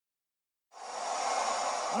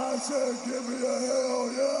I said, give me a hell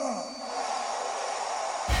yeah.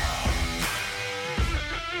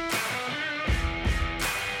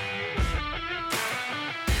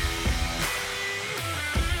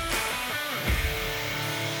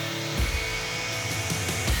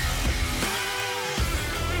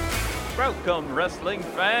 Welcome, wrestling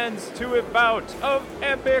fans, to a bout of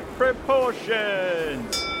epic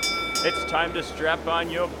proportions. It's time to strap on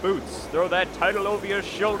your boots, throw that title over your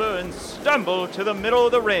shoulder, and stumble to the middle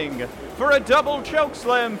of the ring for a double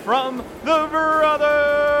chokeslam from the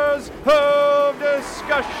Brothers of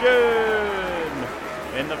Discussion.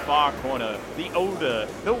 In the far corner, the older,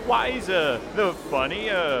 the wiser, the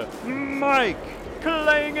funnier, Mike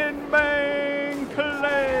Clangenbang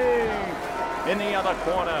Clang. In the other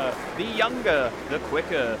corner, the younger, the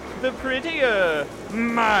quicker, the prettier,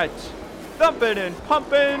 Matt Thumpin' and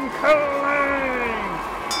Pumpin' Clang.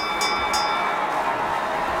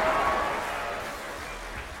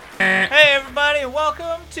 Hey everybody, and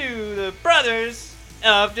welcome to the Brothers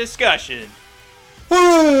of Discussion.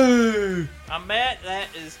 Hey! I'm Matt, that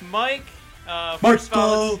is Mike.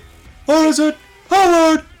 Michael! Or is it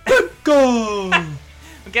Howard Pickle?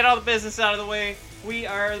 We'll get all the business out of the way. We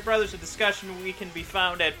are the Brothers of Discussion. We can be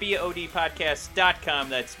found at bodpodcast.com.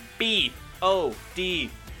 That's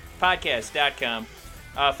bodpodcast.com.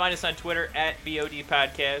 Find us on Twitter at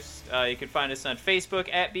bodpodcast. You can find us on Facebook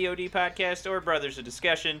at bodpodcast or Brothers of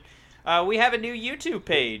Discussion. We have a new YouTube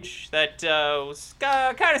page that was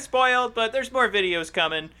kind of spoiled, but there's more videos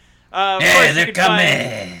coming. Of course, they're you can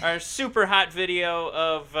coming. find our super hot video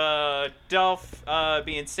of Dolph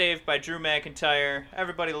being saved by Drew McIntyre.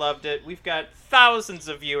 Everybody loved it. We've got thousands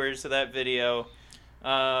of viewers of that video.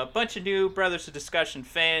 A bunch of new Brothers of Discussion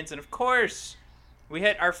fans. And, of course, we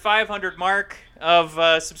hit our 500 mark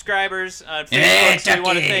of subscribers on Facebook. So we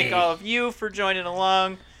want to thank all of you for joining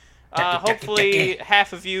along. Hopefully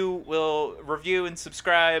half of you will review and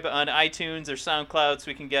subscribe on iTunes or SoundCloud so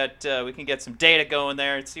we can get some data going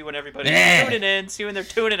there and see when everybody's tuning in, see when they're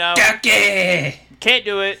tuning out. Ducky! Can't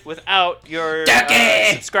do it without your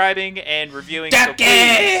subscribing and reviewing. Ducky!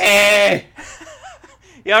 So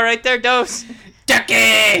you all right there, Dose?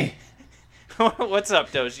 Ducky! What's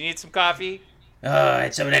up, Dose? You need some coffee? Oh, I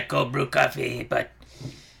had some of that cold brew coffee, but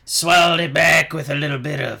swallowed it back with a little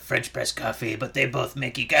bit of French press coffee, but they both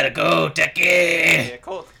make you gotta go, Ducky! Yeah,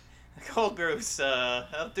 cold brews,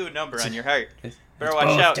 that'll do a number on your heart. Better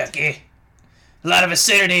watch out. Ducky. A lot of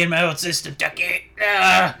acidity in my old system, Ducky.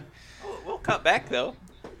 We'll cut back, though.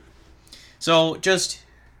 So, just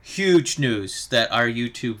huge news that our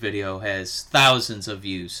YouTube video has thousands of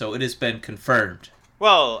views, so it has been confirmed.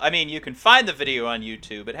 Well, I mean, you can find the video on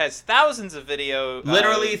YouTube. It has thousands of video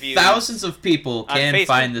Literally views thousands of people can Facebook.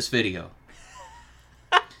 find this video.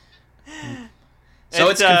 So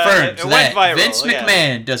it's confirmed it went that viral, Vince yeah.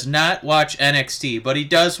 McMahon does not watch NXT, but he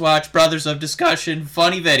does watch Brothers of Discussion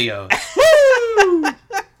funny videos.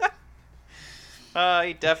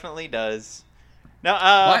 He definitely does.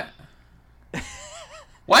 Now,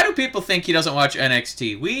 Why do people think he doesn't watch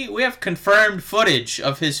NXT? We have confirmed footage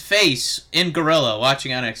of his face in Gorilla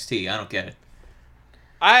watching NXT. I don't get it.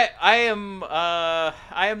 I am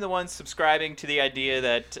the one subscribing to the idea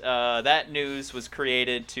that that news was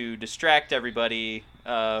created to distract everybody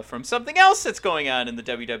from something else that's going on in the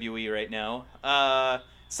WWE right now.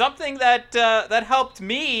 Something that helped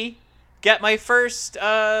me get my first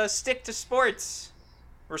stick to sports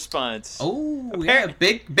response. Oh, yeah,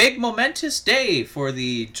 big momentous day for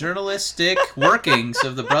the journalistic workings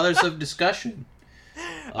of the Brothers of Discussion.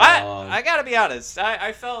 I gotta be honest.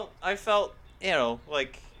 I felt like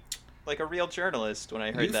a real journalist when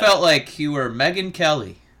I heard You that. felt like you were Megyn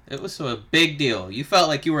Kelly. It was a big deal. You felt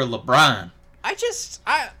like you were LeBron.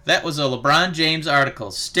 That was a LeBron James article.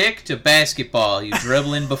 Stick to basketball, you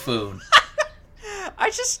dribbling buffoon. I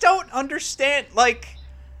just don't understand. Like,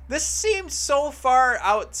 this seems so far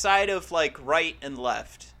outside of like right and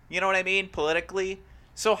left. You know what I mean, politically.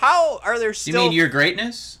 So how are there still? You mean your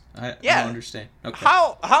greatness? I don't understand. Okay.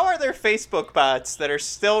 How are there Facebook bots that are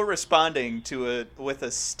still responding to with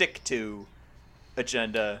a stick to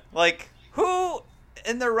agenda? Like, who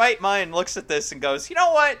in their right mind looks at this and goes, you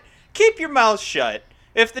know what? Keep your mouth shut.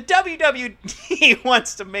 If the WWE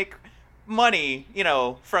wants to make money,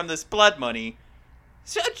 from this blood money,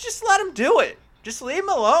 so just let them do it. Just leave them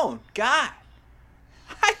alone. God.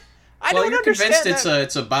 I don't understand convinced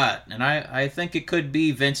it's a bot, and I think it could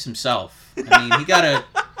be Vince himself. I mean, he got a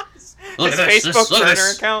His Facebook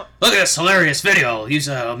burner account. Look at this hilarious video. Use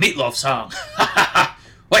a Meatloaf song.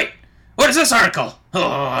 Wait, what is this article? Oh,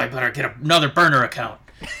 I better get another burner account.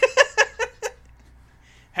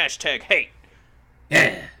 Hashtag hate.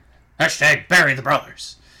 Yeah. Hashtag bury the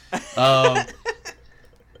brawlers.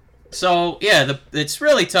 So, yeah, it's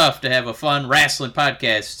really tough to have a fun wrestling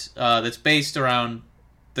podcast that's based around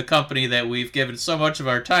the company that we've given so much of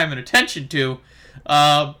our time and attention to,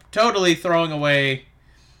 totally throwing away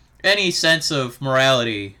any sense of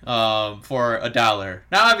morality for $1.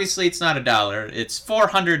 Now, obviously, it's not $1. It's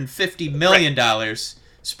 $450 million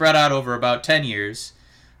spread out over about 10 years.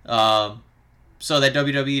 So that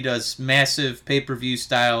WWE does massive pay-per-view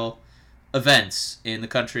style events in the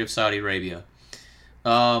country of Saudi Arabia.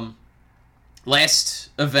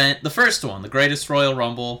 Last event, the first one, the Greatest Royal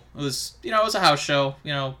Rumble, it was a house show,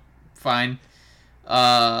 fine.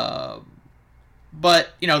 But,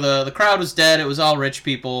 the crowd was dead. It was all rich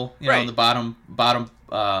people, in the bottom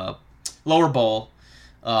lower bowl,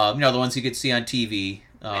 the ones you could see on TV.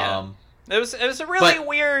 It was a really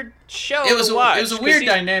weird show to watch. It was a weird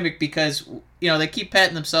dynamic because, they keep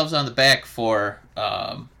patting themselves on the back for,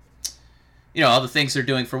 all the things they're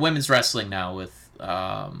doing for women's wrestling now with,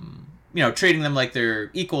 treating them like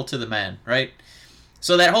they're equal to the men, right?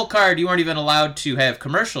 So that whole card, you weren't even allowed to have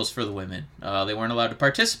commercials for the women. They weren't allowed to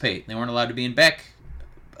participate. They weren't allowed to be in back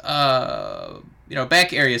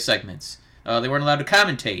area segments. They weren't allowed to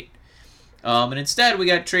commentate. And instead, we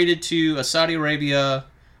got treated to a Saudi Arabia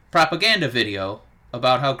propaganda video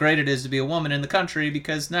about how great it is to be a woman in the country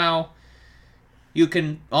because now you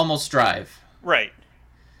can almost drive. Right.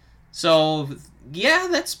 So, yeah,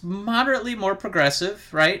 that's moderately more progressive,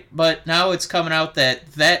 right? But now it's coming out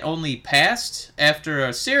that only passed after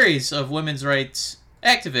a series of women's rights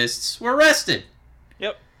activists were arrested.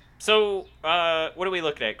 Yep. So, what are we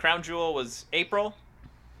looking at? Crown Jewel was April?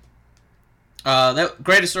 That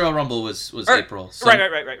Greatest Royal Rumble was April. So, right.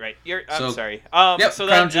 I'm sorry. Yep, so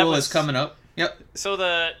Crown Jewel is coming up. Yep. So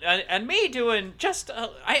and me doing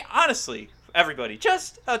everybody,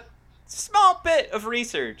 just a small bit of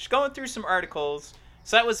research, going through some articles.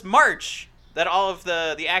 So that was March that all of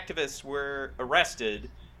the activists were arrested.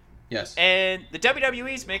 Yes. And the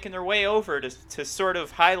WWE's making their way over to sort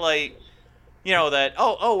of highlight, that,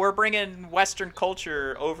 we're bringing Western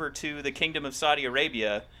culture over to the Kingdom of Saudi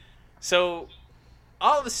Arabia. So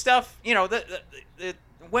all the stuff, the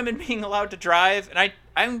women being allowed to drive, and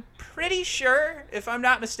I'm pretty sure, if I'm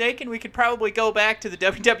not mistaken, we could probably go back to the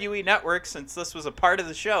WWE Network since this was a part of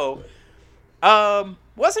the show.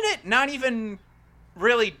 Wasn't it not even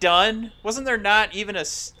really done? Wasn't there not even a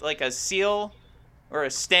seal or a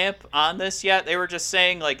stamp on this yet? They were just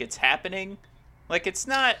saying it's happening. It's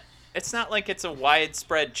not like it's a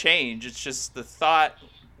widespread change. It's just the thought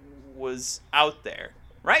was out there,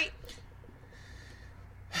 right?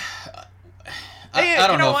 I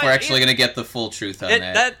don't know if we're actually going to get the full truth on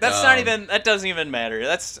that. That's not even. That doesn't even matter.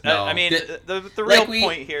 That's. No. The real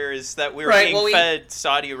point here is that we were being fed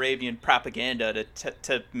Saudi Arabian propaganda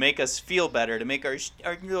to make us feel better, to make our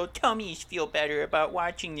little tummies feel better about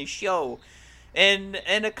watching the show, in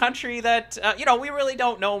a country that we really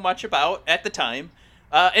don't know much about at the time,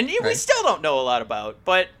 and we still don't know a lot about.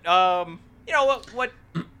 But what.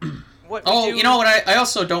 I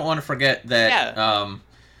also don't want to forget that.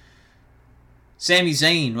 Sami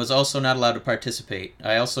Zayn was also not allowed to participate.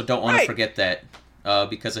 I also don't want to forget that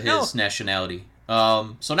because of his nationality.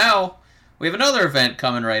 So now we have another event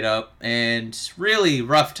coming right up, and really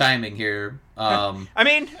rough timing here. Are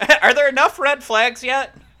there enough red flags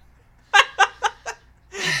yet?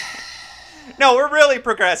 No, we're really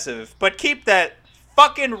progressive, but keep that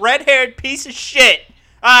fucking red-haired piece of shit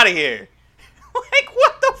out of here.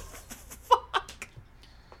 What the fuck?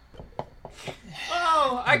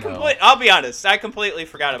 Oh, I'll be honest. I completely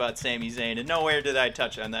forgot about Sami Zayn, and nowhere did I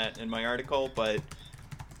touch on that in my article. But,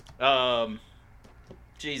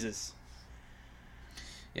 Jesus.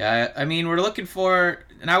 Yeah, we're looking for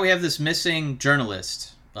now. We have this missing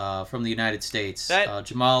journalist from the United States,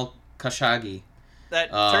 Jamal Khashoggi.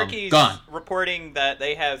 That Turkey's reporting that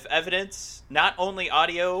they have evidence, not only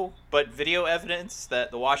audio but video evidence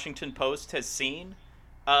that the Washington Post has seen,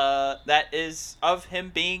 that is of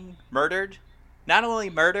him being murdered. Not only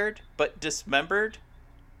murdered, but dismembered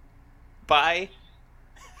by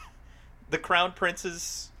the Crown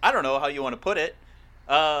Prince's, I don't know how you want to put it,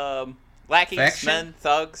 lackeys, faction? Men,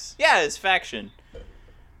 thugs. Yeah, his faction.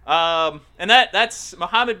 And that's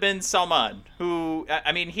Mohammed bin Salman, who,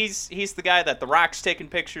 he's the guy that The Rock's taking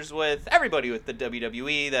pictures with. Everybody with the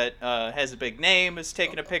WWE that has a big name has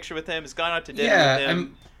taken a picture with him, has gone out to dinner with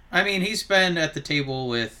him. He's been at the table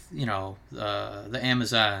with, the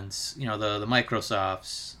Amazons, the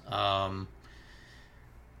Microsofts,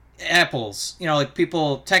 Apples,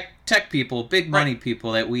 people, tech people, big money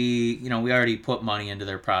people that we already put money into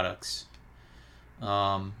their products.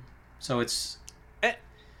 So it's...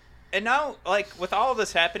 and now, like, with all of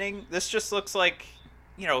this happening, this just looks like,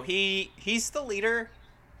 he's the leader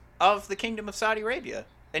of the Kingdom of Saudi Arabia.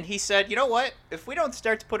 And he said, you know what? If we don't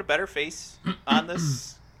start to put a better face on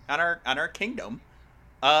this, on our kingdom,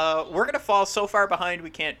 we're gonna fall so far behind we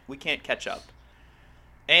can't catch up.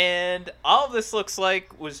 And all of this looks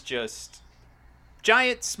like was just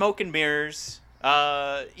giant smoke and mirrors.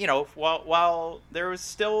 While there was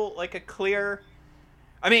still like a clear.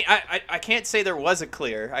 I mean, I can't say there was a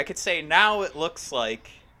clear. I could say now it looks like,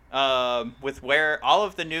 with where all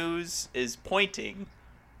of the news is pointing,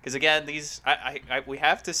 because again, we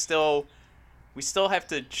still have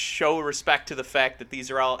to show respect to the fact that these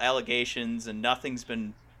are all allegations and nothing's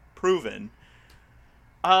been proven,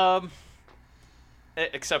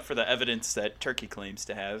 except for the evidence that Turkey claims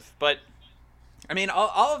to have. But I mean,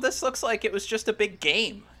 all of this looks like it was just a big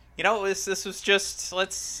game. This was just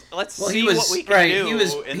let's see what we can do.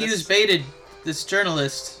 He was baited. This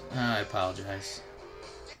journalist, I apologize.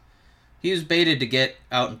 He was baited to get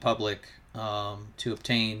out in public to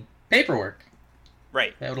obtain paperwork,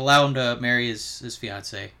 right, that would allow him to marry his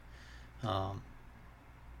fiancée.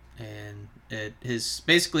 And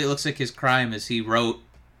basically it looks like his crime is he wrote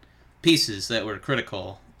pieces that were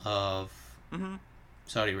critical of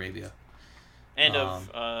Saudi Arabia. And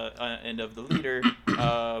of the leader,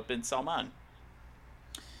 bin Salman.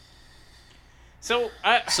 So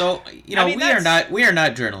we are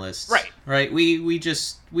not journalists, right? Right. We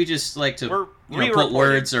just like to put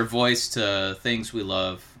words or voice to things we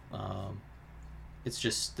love. It's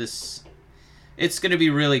just this. It's going to be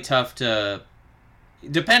really tough to,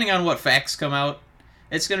 depending on what facts come out,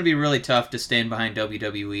 it's going to be really tough to stand behind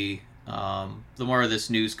WWE. The more of this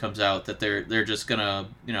news comes out that they're just gonna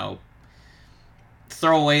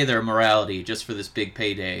throw away their morality just for this big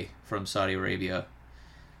payday from Saudi Arabia.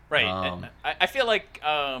 Right. I feel like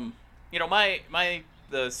the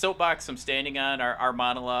soapbox I'm standing on, our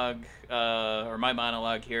monologue, or my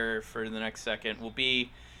monologue here for the next second will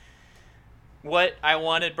be what I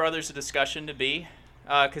wanted Brothers of Discussion to be.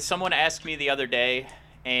 Because someone asked me the other day,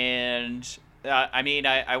 and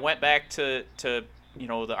I went back to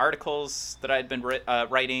the articles that I'd been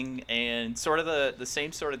writing, and sort of the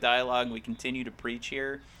same sort of dialogue we continue to preach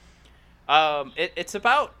here. It's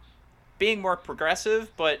about being more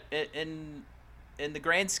progressive, but in the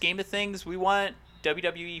grand scheme of things, we want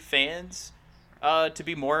WWE fans to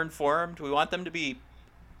be more informed. We want them to be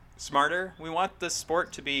smarter. We want the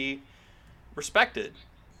sport to be respected,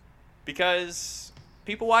 because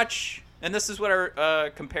people watch, and this is what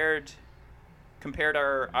our compared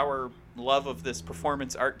our love of this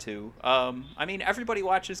performance art to. Everybody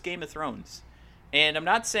watches Game of Thrones, and I'm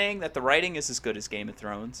not saying that the writing is as good as Game of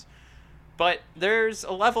Thrones, but there's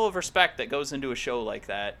a level of respect that goes into a show like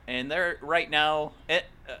that, and right now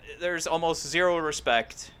there's almost zero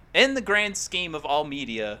respect in the grand scheme of all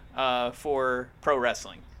media for pro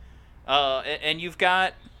wrestling. And you've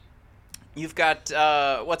got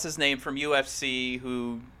what's his name from UFC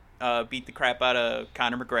who beat the crap out of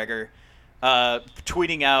Conor McGregor,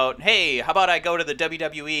 tweeting out, "Hey, how about I go to the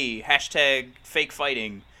WWE? #fake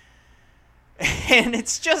fighting." And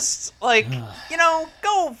it's just like,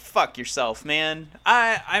 go fuck yourself, man.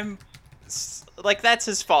 I'm like, that's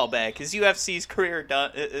his fallback. His UFC's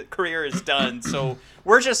career is done. So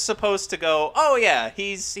we're just supposed to go, oh yeah,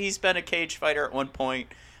 he's been a cage fighter at one point.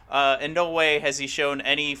 In no way has he shown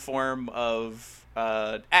any form of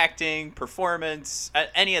acting, performance,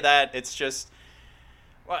 any of that. It's just,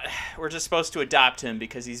 we're just supposed to adopt him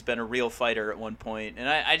because he's been a real fighter at one point. And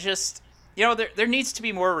I just, there needs to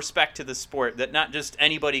be more respect to the sport, that not just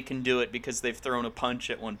anybody can do it because they've thrown a punch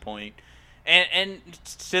at one point. And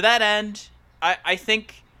to that end, I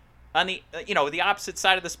think on the the opposite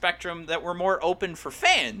side of the spectrum, that we're more open for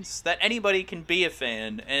fans, that anybody can be a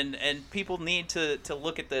fan, and people need to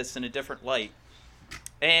look at this in a different light.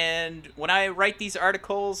 And when I write these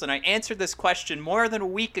articles, and I answered this question more than a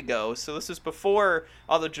week ago, so this was before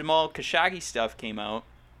all the Jamal Khashoggi stuff came out,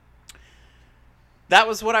 that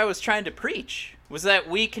was what I was trying to preach, was that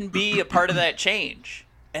we can be a part of that change.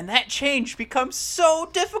 And that change becomes so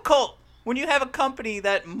difficult when you have a company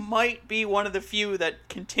that might be one of the few that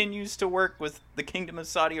continues to work with the Kingdom of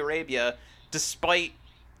Saudi Arabia despite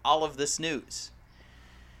all of this news.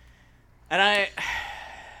 And I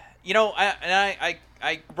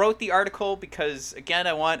wrote the article because, again,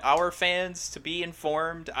 I want our fans to be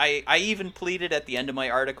informed. I even pleaded at the end of my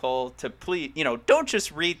article to please, don't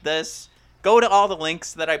just read this. Go to all the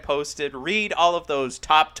links that I posted. Read all of those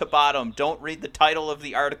top to bottom. Don't read the title of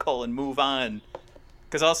the article and move on.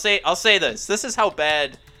 Because I'll say this. This is how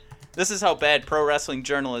bad pro wrestling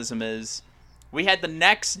journalism is. We had the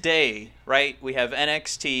next day, right? We have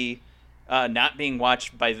NXT not being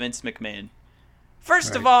watched by Vince McMahon.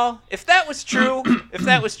 First of all, if that was true,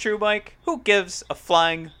 Mike, who gives a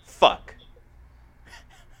flying fuck?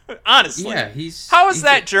 Honestly. Yeah, How is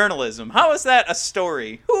that journalism? How is that a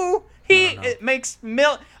story? It makes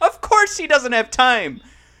Of course he doesn't have time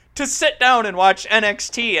to sit down and watch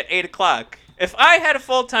NXT at 8 o'clock. If I had a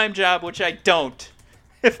full-time job, which I don't,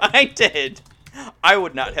 if I did, I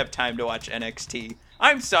would not have time to watch NXT.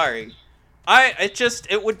 I'm sorry.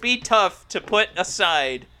 It would be tough to put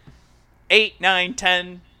aside 8, 9,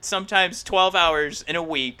 10, sometimes 12 hours in a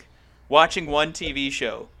week watching one TV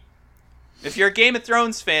show. If you're a Game of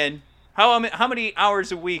Thrones fan, how many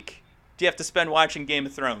hours a week do you have to spend watching Game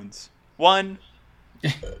of Thrones? One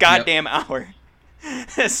goddamn hour.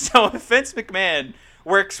 So if Vince McMahon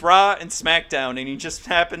works Raw and SmackDown and he just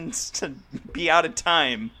happens to be out of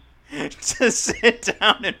time to sit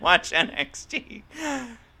down and watch NXT,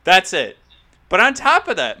 that's it. But on top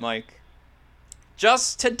of that, Mike,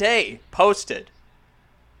 just today posted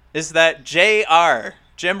is that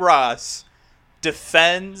Jim Ross,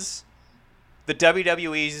 defends the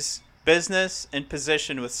WWE's business and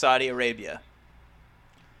position with Saudi Arabia.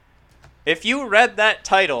 If you read that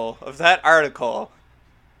title of that article,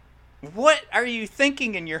 what are you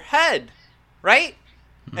thinking in your head, right?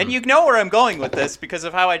 And you know where I'm going with this because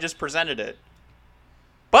of how I just presented it.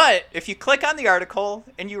 But if you click on the article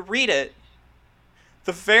and you read it,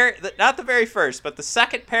 not the very first, but the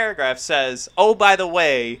second paragraph says, oh, by the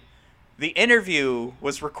way, the interview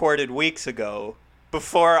was recorded weeks ago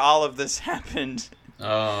before all of this happened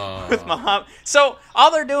with Muhammad. So all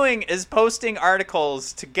they're doing is posting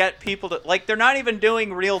articles to get people to, like, they're not even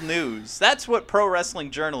doing real news. That's what pro wrestling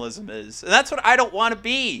journalism is. And that's what I don't want to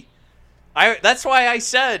be. That's why I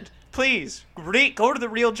said, please, go to the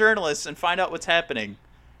real journalists and find out what's happening.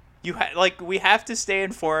 We have to stay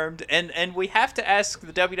informed, and we have to ask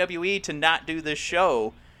the WWE to not do this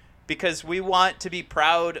show because we want to be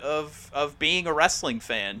proud of being a wrestling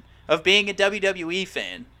fan, of being a WWE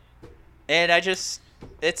fan. And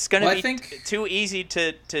it's going to be too easy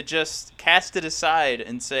to just cast it aside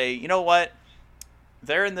and say, you know what,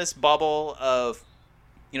 they're in this bubble of,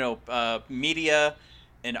 media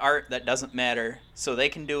and art that doesn't matter, so they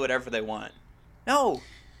can do whatever they want. No.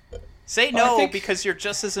 Say no because you're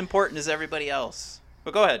just as important as everybody else.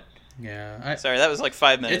 But go ahead. Yeah. Sorry, that was like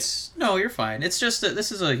 5 minutes. No, you're fine. It's just that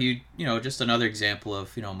this is a huge, just another example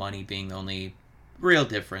of, money being the only real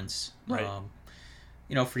difference. Right.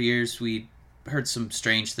 For years we heard some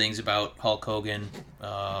strange things about Hulk Hogan,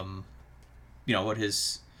 what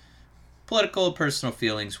his political, personal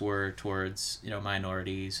feelings were towards,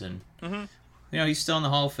 minorities and, he's still in the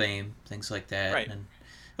Hall of Fame, things like that. Right. And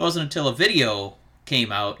it wasn't until a video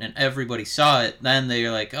came out and everybody saw it, then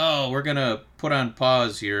they're like, oh, we're gonna put on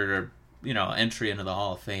pause your entry into the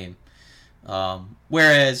Hall of Fame,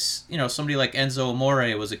 whereas somebody like Enzo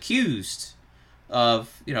Amore was accused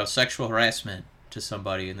of sexual harassment to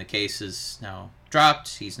somebody, and the case is now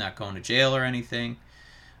dropped. He's not going to jail or anything,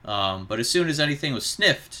 but as soon as anything was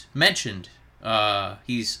mentioned,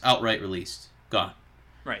 he's outright released, gone.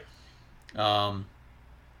 Right.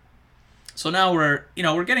 So now we're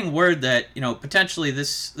getting word that, potentially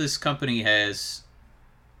this company has,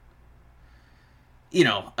 they've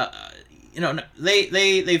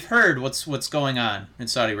heard what's going on in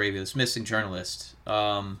Saudi Arabia, this missing journalist.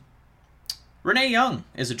 Renee Young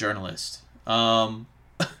is a journalist. What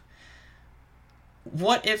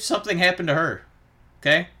if something happened to her?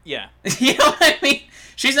 Okay? Yeah. You know what I mean?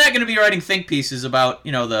 She's not going to be writing think pieces about,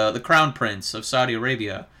 the crown prince of Saudi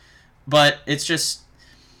Arabia. But it's just...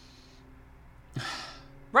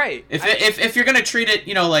 Right. If you're gonna treat it,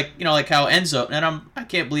 like how Enzo, and I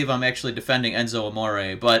can't believe I'm actually defending Enzo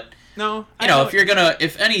Amore, but no,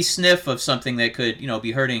 if any sniff of something that could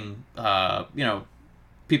be hurting,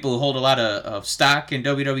 people who hold a lot of stock in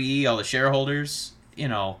WWE, all the shareholders,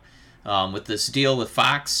 with this deal with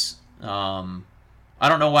Fox, I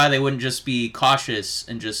don't know why they wouldn't just be cautious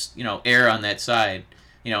and just err on that side,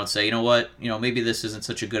 and say, you know what, maybe this isn't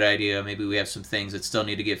such a good idea. Maybe we have some things that still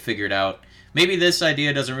need to get figured out. Maybe this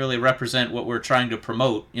idea doesn't really represent what we're trying to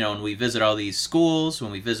promote, when we visit all these schools,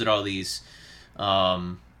 when we visit all these,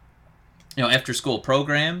 after-school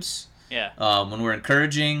programs. Yeah. When we're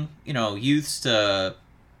encouraging, youths to,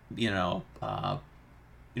 be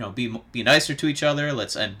nicer to each other.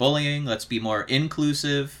 Let's end bullying. Let's be more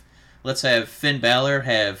inclusive. Let's have Finn Balor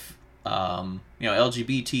have,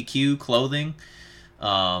 LGBTQ clothing,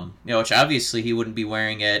 which obviously he wouldn't be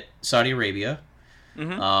wearing at Saudi Arabia.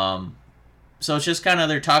 Mm-hmm. So it's just kind of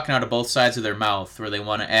they're talking out of both sides of their mouth, where they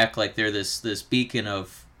want to act like they're this beacon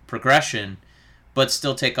of progression, but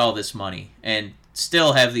still take all this money and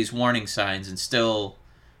still have these warning signs and still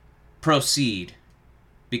proceed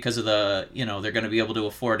because of the, they're going to be able to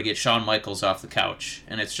afford to get Shawn Michaels off the couch.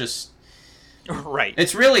 And it's just, right.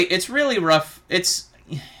 It's really rough. It's,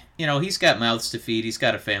 he's got mouths to feed. He's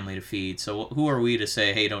got a family to feed. So who are we to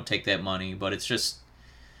say, hey, don't take that money? But it's just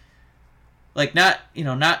like, not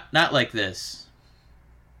like this.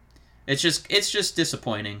 It's just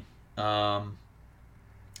disappointing.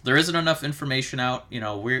 There isn't enough information out.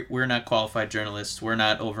 We're not qualified journalists. We're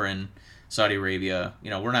not over in Saudi Arabia.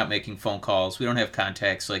 We're not making phone calls. We don't have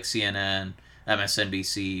contacts like CNN,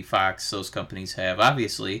 MSNBC, Fox, those companies have.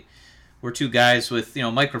 Obviously, we're two guys with,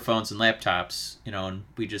 microphones and laptops, and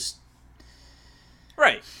we just...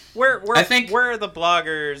 Right. We're the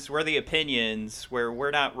bloggers, we're the opinions, where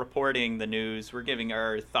we're not reporting the news, we're giving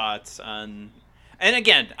our thoughts on... And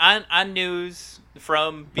again, on news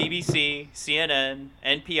from BBC, CNN,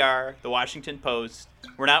 NPR, The Washington Post.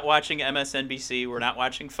 We're not watching MSNBC. We're not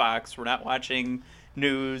watching Fox. We're not watching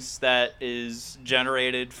news that is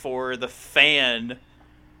generated for the fan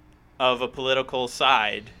of a political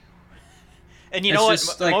side. And you know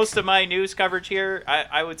what? Most of my news coverage here,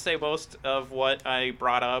 I would say most of what I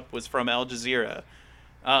brought up was from Al Jazeera,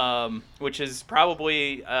 which is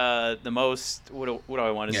probably the most, what do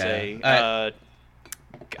I want to say?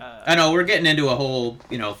 I know we're getting into a whole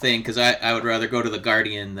thing because I would rather go to the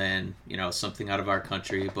Guardian than something out of our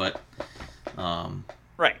country, but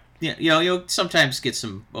right, you'll sometimes get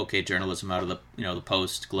some okay journalism out of the the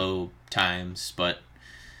Post, Globe, Times, but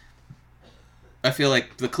I feel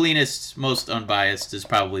like the cleanest, most unbiased is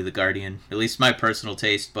probably the Guardian, at least my personal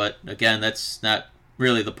taste. But again, that's not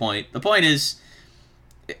really the point. The point is,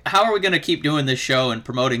 how are we going to keep doing this show and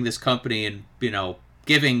promoting this company and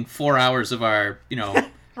giving 4 hours of our right.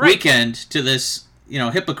 weekend to this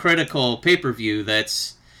hypocritical pay-per-view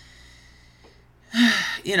that's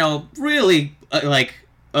really like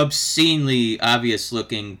obscenely obvious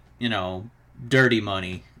looking dirty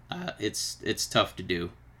money. It's tough to do.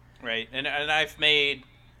 Right, and I've made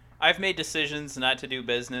decisions not to do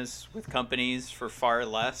business with companies for far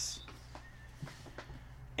less.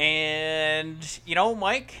 And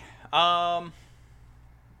Mike,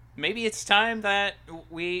 maybe it's time that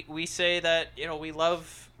we say that we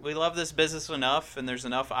love this business enough, and there's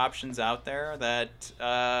enough options out there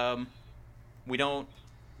that we don't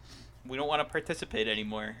want to participate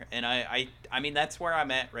anymore. And I mean that's where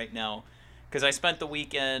I'm at right now, because I spent the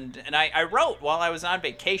weekend and I wrote while I was on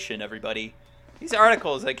vacation. Everybody, these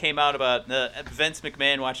articles that came out about Vince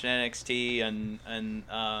McMahon watching NXT and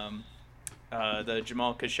the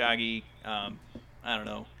Jamal Khashoggi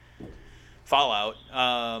fallout.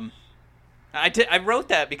 I wrote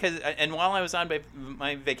that because, and while I was on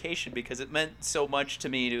my vacation, because it meant so much to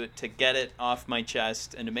me to get it off my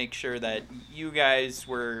chest and to make sure that you guys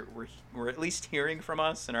were at least hearing from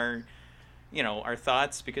us and our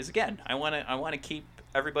thoughts. Because again, I want to keep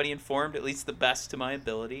everybody informed, at least the best to my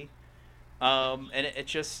ability. And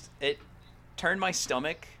it turned my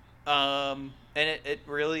stomach. And it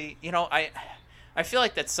really, I feel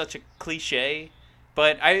like that's such a cliche.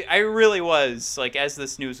 But I really was, like, as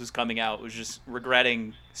this news was coming out, was just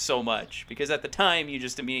regretting so much. Because at the time, you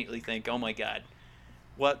just immediately think, oh my god,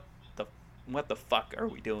 what the fuck are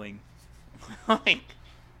we doing? Like,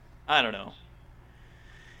 I don't know.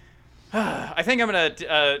 I think I'm going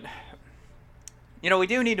to, we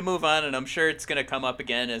do need to move on, and I'm sure it's going to come up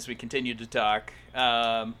again as we continue to talk.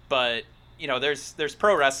 But, there's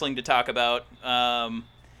pro wrestling to talk about.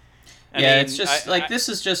 It's just, this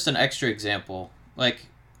is just an extra example. Like,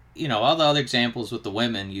 all the other examples with the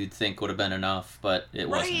women you'd think would have been enough, but it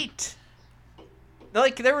wasn't. Right.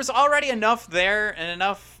 Like, there was already enough there and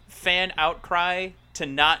enough fan outcry to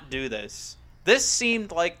not do this. This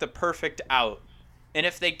seemed like the perfect out. And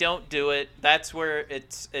if they don't do it, that's where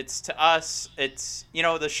it's to us, it's,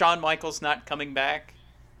 the Shawn Michaels not coming back.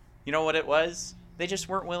 You know what it was? They just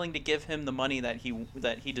weren't willing to give him the money that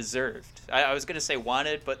he deserved. I was going to say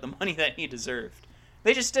wanted, but the money that he deserved.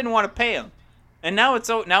 They just didn't want to pay him. And now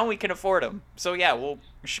now we can afford him. So yeah, we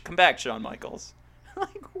should come back, Shawn Michaels.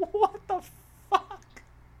 Like, what the fuck?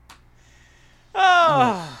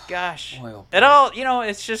 Oh, gosh. It all,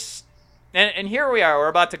 it's just... And here we are. We're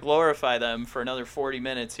about to glorify them for another 40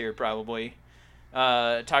 minutes here, probably.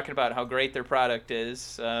 Talking about how great their product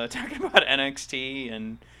is. Talking about NXT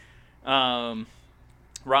and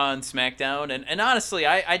Raw and SmackDown. And honestly,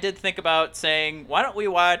 I did think about saying, why don't we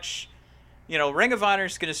watch... Ring of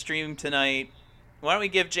Honor's going to stream tonight. Why don't we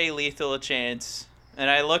give Jay Lethal a chance? And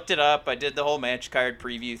I looked it up. I did the whole match card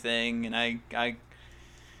preview thing. And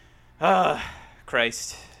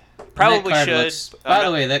Christ. Probably should. By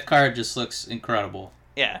the way, that card just looks incredible.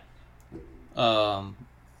 Yeah.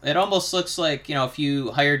 It almost looks like, if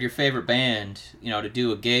you hired your favorite band, to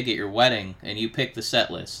do a gig at your wedding, and you pick the set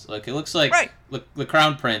list. Like, it looks like the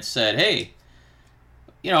Crown Prince said, hey,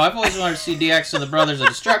 I've always wanted to see DX and the Brothers of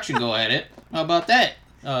Destruction go at it. How about that?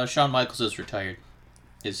 Shawn Michaels is retired.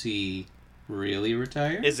 Is he really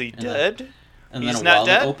retired? Is he dead? And He's then a not wallet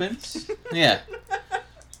dead? opens? Yeah.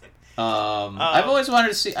 I've always wanted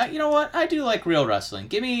to see... you know what? I do like real wrestling.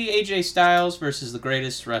 Give me AJ Styles versus the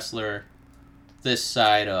greatest wrestler this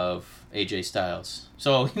side of AJ Styles.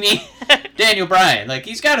 So, Daniel Bryan. Like,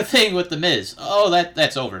 he's got a thing with The Miz. Oh,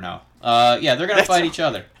 that's over now. Yeah, they're going to fight each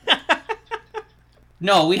other.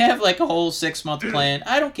 No, we have like a whole 6-month plan.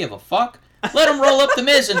 I don't give a fuck. Let him roll up The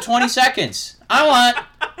Miz in 20 seconds. I want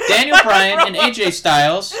Daniel Bryan and AJ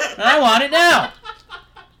Styles, and I want it now.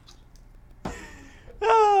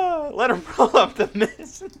 Let him roll up The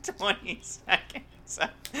Miz in 20 seconds.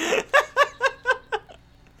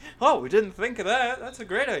 Oh, we didn't think of that. That's a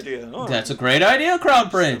great idea. Oh. That's a great idea, Crown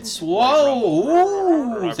Prince.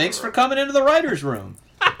 Whoa. Ooh, thanks for coming into the writer's room.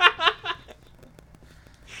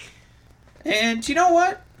 And you know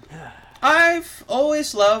what? I've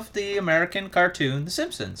always loved the American cartoon, The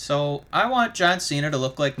Simpsons, so I want John Cena to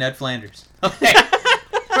look like Ned Flanders. Okay.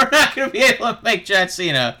 We're not going to be able to make John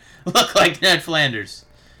Cena look like Ned Flanders.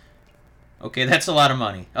 Okay, that's a lot of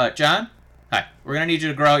money. John? Hi. We're going to need you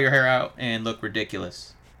to grow your hair out and look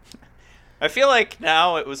ridiculous. I feel like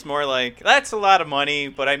now it was more like, that's a lot of money,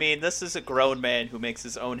 but I mean, this is a grown man who makes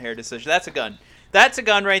his own hair decision. That's a gun. That's a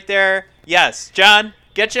gun right there. Yes. John,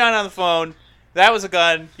 get John on the phone. That was a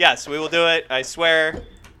gun. Yes, we will do it. I swear.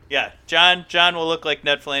 Yeah, John will look like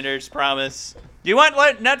Ned Flanders, promise. Do you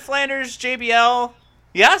want Ned Flanders, JBL?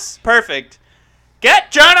 Yes? Perfect. Get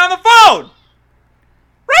John on the phone!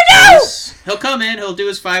 Right now! He'll come in, he'll do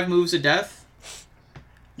his 5 moves of death.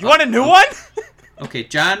 You want a new one? Okay,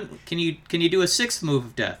 John, can you do a 6th move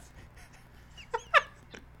of death?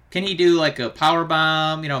 Can he do like a power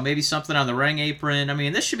bomb, maybe something on the ring apron? I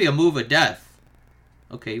mean, this should be a move of death.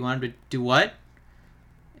 Okay, you want him to do what?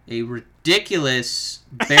 A ridiculous,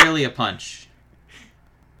 barely a punch.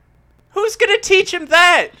 Who's gonna teach him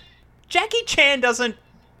that? Jackie Chan doesn't.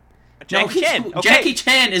 Jackie Chan. Okay. Jackie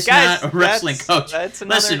Chan is Guys, not a wrestling coach. That's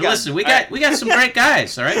another gun. Listen. We got some great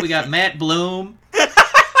guys. All right, we got Matt Bloom.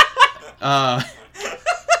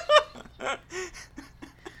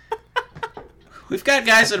 We've got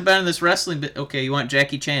guys that have been in this wrestling bit. Okay, you want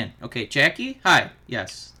Jackie Chan? Okay, Jackie. Hi.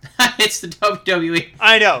 Yes, it's the WWE.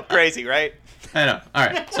 I know, crazy, right? I know. All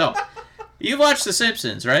right, so you've watched The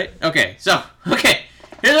Simpsons, right? Okay, here's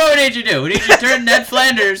what we need you to do. We need you to turn Ned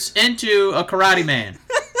Flanders into a karate man.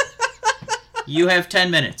 You have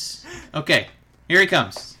 10 minutes. Okay, here he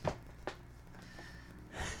comes.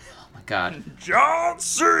 Oh my God. John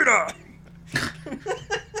Cena!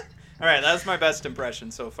 Alright, that was my best impression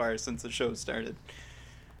so far since the show started.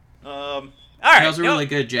 Alright. That was a really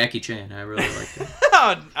good Jackie Chan. I really liked it.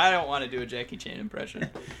 I don't want to do a Jackie Chan impression.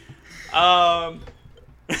 Alright,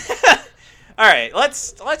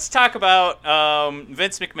 let's talk about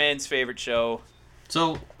Vince McMahon's favorite show.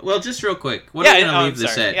 So, well, just real quick. What are we going to leave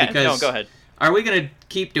this at? Yeah, because go ahead. Are we going to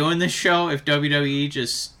keep doing this show if WWE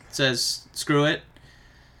just says, screw it?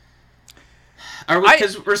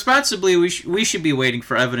 Because responsibly, we should be waiting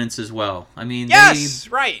for evidence as well. I mean,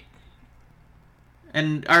 right.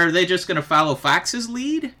 And are they just going to follow Fox's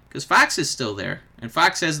lead? Because Fox is still there, and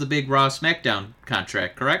Fox has the big Raw SmackDown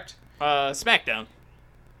contract, correct? SmackDown.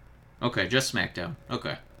 Okay, just SmackDown.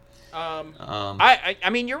 Okay. I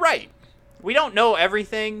mean, you're right. We don't know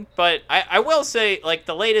everything, but I will say, like,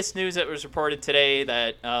 the latest news that was reported today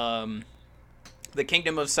that the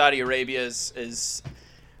Kingdom of Saudi Arabia is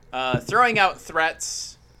throwing out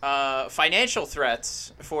threats, financial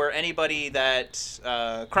threats for anybody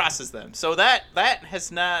that crosses them. So that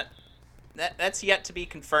has not that's yet to be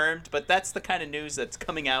confirmed, but that's the kind of news that's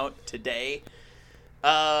coming out today.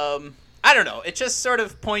 I don't know. It just sort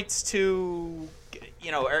of points to,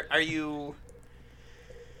 are you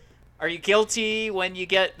guilty when you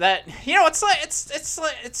get that? It's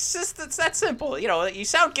that simple. You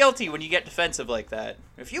sound guilty when you get defensive like that.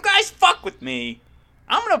 If you guys fuck with me,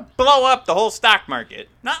 I'm gonna blow up the whole stock market.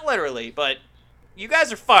 Not literally, but you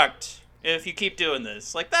guys are fucked if you keep doing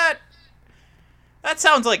this. Like that. That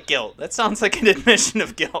sounds like guilt. That sounds like an admission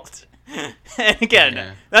of guilt. And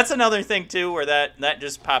again, that's another thing too, where that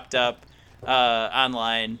just popped up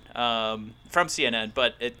online from CNN,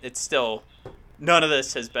 but it's still, none of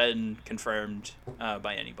this has been confirmed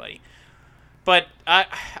by anybody. But I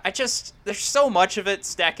just, there's so much of it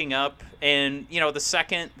stacking up, and the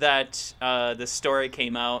second that the story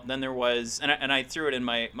came out, then there was, and I threw it in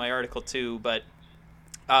my article too, but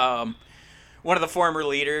one of the former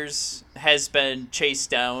leaders has been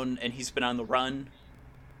chased down, and he's been on the run,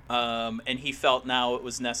 and he felt now it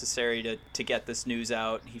was necessary to get this news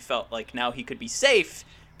out. He felt like now he could be safe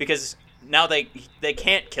because now they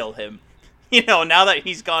can't kill him, now that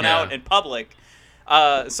he's gone out in public.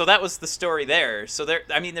 So that was the story there. So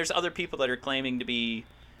there's other people that are claiming to be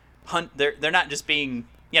they're not just being,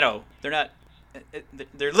 they're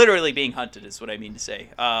literally being hunted is what I mean to say,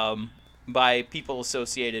 by people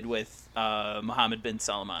associated with Mohammed bin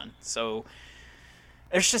Salman. So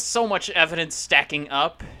there's just so much evidence stacking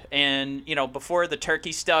up, and before the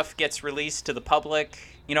Turkey stuff gets released to the public,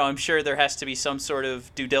 I'm sure there has to be some sort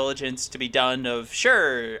of due diligence to be done of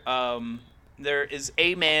there is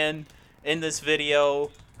a man in this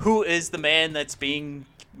video who is the man that's being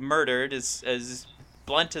murdered, as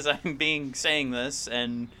blunt as I'm saying this,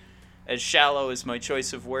 and as shallow as my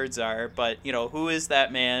choice of words are, but who is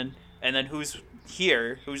that man, and then who's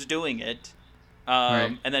doing it,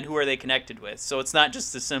 Right. and then who are they connected with? So it's not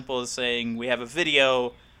just as simple as saying we have a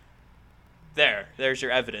video, there's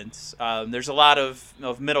your evidence. There's a lot of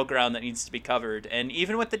middle ground that needs to be covered, and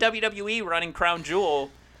even with the WWE running Crown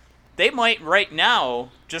Jewel, they might right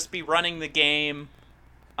now just be running the game,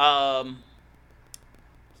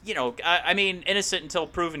 innocent until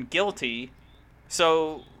proven guilty.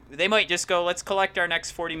 So they might just go, let's collect our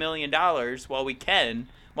next $40 million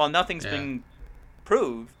while nothing's been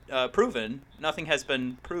proven. Nothing has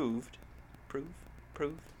been proved.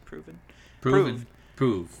 Proven.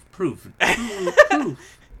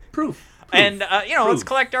 And let's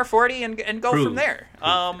collect our 40 and go from there.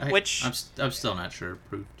 Which I'm still not sure.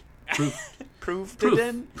 Proved. Proved it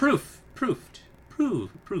in? Proved.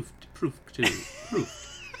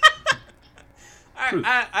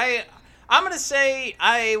 I'm going to say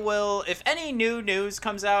I will, if any new news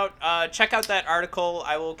comes out, check out that article.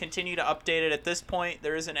 I will continue to update it. At this point,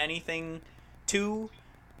 there isn't anything to,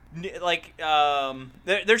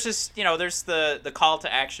 there's just, there's the call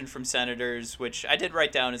to action from senators, which I did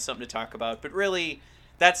write down as something to talk about. But really,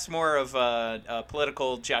 that's more of a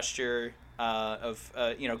political gesture of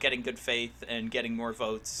getting good faith and getting more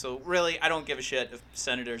votes. So really, I don't give a shit if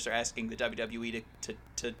senators are asking the WWE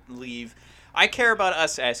to leave. I care about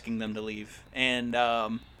us asking them to leave, and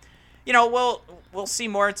we'll see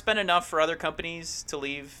more. It's been enough for other companies to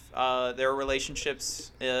leave their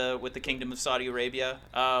relationships with the Kingdom of Saudi Arabia.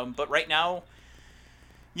 But right now,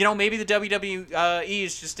 maybe the WWE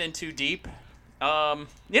is just in too deep. I'll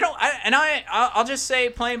just say,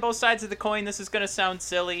 playing both sides of the coin, this is going to sound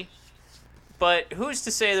silly, but who's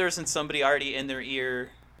to say there isn't somebody already in their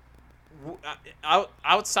ear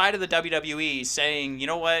outside of the WWE saying, you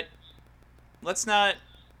know what? Let's not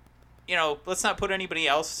put anybody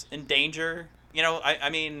else in danger.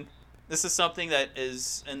 This is something that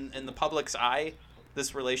is in the public's eye,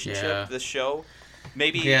 this relationship, this show.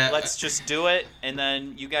 Maybe let's just do it, and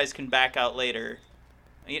then you guys can back out later.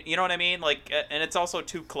 You know what I mean? And it's also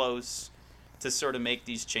too close to sort of make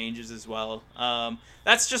these changes as well.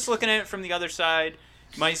 That's just looking at it from the other side.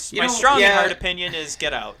 My strong and hard opinion is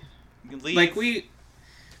get out. Leave.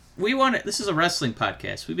 We want it. This is a wrestling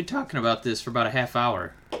podcast. We've been talking about this for about a half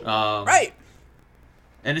hour. Right.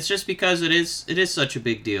 And it's just because it is such a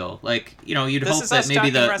big deal. You'd This hope is that us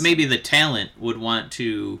talking wrestling. maybe the talent would want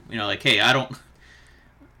to, hey, I don't.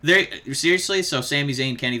 Seriously, so Sami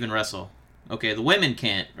Zayn can't even wrestle. Okay, the women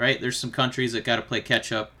can't, right? There's some countries that got to play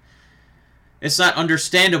catch up. It's not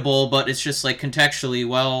understandable, but it's just contextually,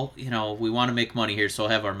 well, we want to make money here, so I'll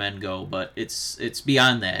have our men go. But it's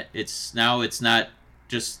beyond that. It's not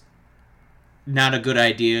just not a good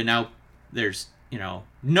idea. Now there's,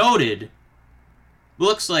 noted,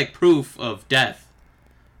 looks like proof of death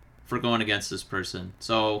for going against this person.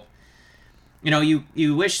 So,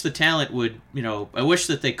 you wish the talent would, I wish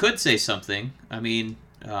that they could say something. I mean,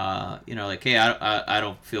 hey, I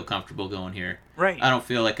don't feel comfortable going here. Right. I don't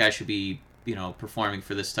feel like I should be, performing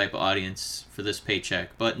for this type of audience for this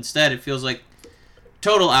paycheck. But instead, it feels like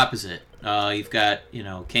total opposite. You've got,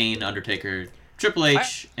 Kane, Undertaker, Triple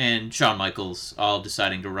H, and Shawn Michaels all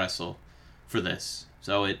deciding to wrestle for this.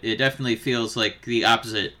 So it definitely feels like the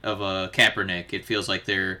opposite of a Kaepernick. It feels like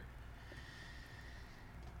they're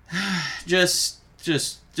just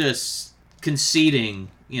conceding,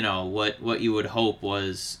 what you would hope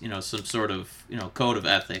was, some sort of, code of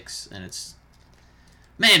ethics. And it's,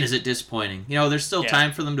 man, is it disappointing. There's still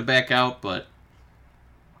time for them to back out, but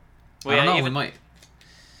I don't know, we might.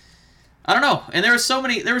 I don't know. And there was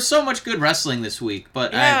so much good wrestling this week,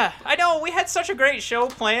 but Yeah, I know. We had such a great show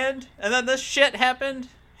planned, and then this shit happened.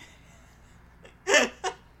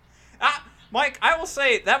 Mike, I will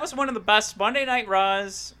say that was one of the best Monday Night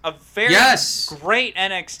Raws. A very great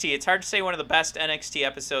NXT. It's hard to say one of the best NXT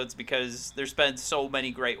episodes because there's been so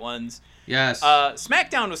many great ones. Yes.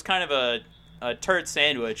 SmackDown was kind of a turd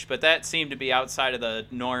sandwich, but that seemed to be outside of the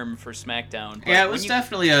norm for SmackDown. But yeah, it was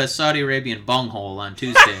definitely a Saudi Arabian bunghole on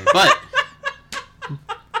Tuesday, but...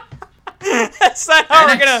 That's not how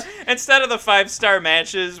we're gonna... Instead of the 5-star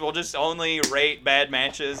matches, we'll just only rate bad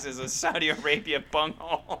matches as a Saudi Arabia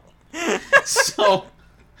bunghole. So,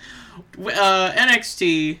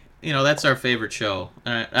 NXT, that's our favorite show.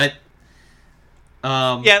 Yeah,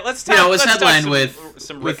 let's talk. It was headlined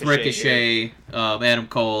some with Ricochet, Adam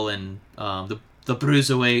Cole, and the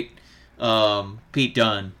Bruiserweight, Pete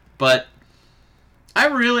Dunne. But I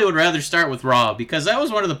really would rather start with Raw because that was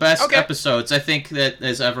one of the best episodes I think that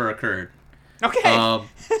has ever occurred. Okay.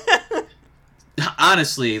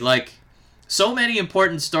 Honestly, so many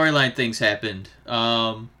important storyline things happened.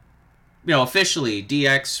 Officially,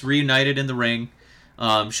 DX reunited in the ring.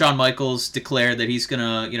 Shawn Michaels declared that he's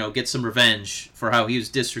gonna, get some revenge for how he was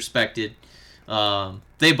disrespected.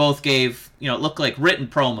 They both gave, it looked like written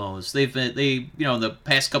promos. The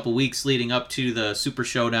past couple weeks leading up to the Super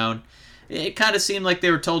Showdown, it kind of seemed like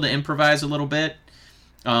they were told to improvise a little bit.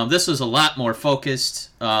 This was a lot more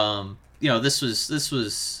focused. This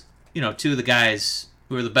was two of the guys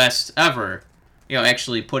who are the best ever.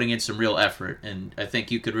 Actually putting in some real effort, and I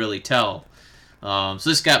think you could really tell. So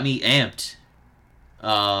this got me amped.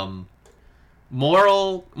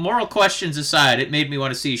 Moral questions aside, it made me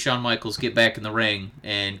want to see Shawn Michaels get back in the ring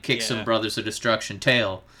and kick some Brothers of Destruction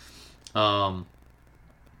tail. But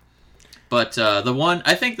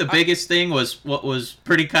I think the biggest thing was what was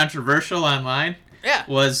pretty controversial online. Yeah.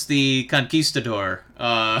 Was the Conquistador.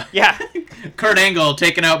 Yeah. Kurt Angle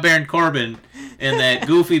taking out Baron Corbin in that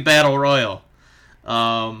goofy battle royal.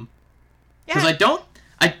 Because I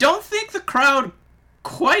don't think the crowd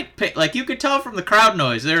quite you could tell from the crowd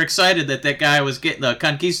noise. They're excited that guy was getting the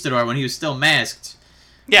Conquistador when he was still masked.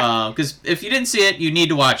 Yeah. Because if you didn't see it, you need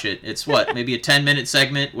to watch it. It's maybe a 10-minute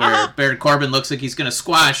segment where Baron Corbin looks like he's gonna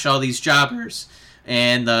squash all these jobbers,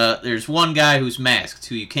 and there's one guy who's masked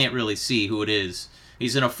who you can't really see who it is.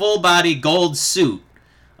 He's in a full body gold suit.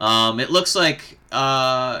 It looks like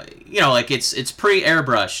it's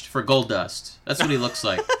pre-airbrushed for Goldust. That's what he looks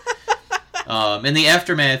like. In the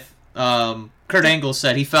aftermath, Kurt Angle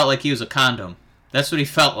said he felt like he was a condom. That's what he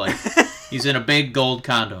felt like. He's in a big gold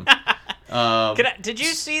condom. Did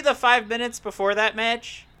you see the 5 minutes before that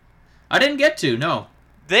match? I didn't get to, no.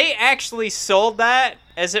 They actually sold that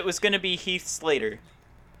as it was going to be Heath Slater.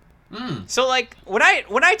 So, when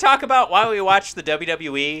I talk about why we watch the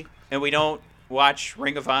WWE and we don't watch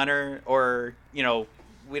Ring of Honor or, we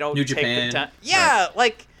don't New take Japan. the time. Yeah,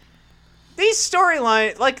 right. These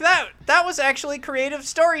storylines, that was actually creative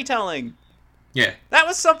storytelling. Yeah. That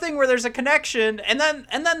was something where there's a connection, and then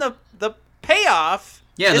the payoff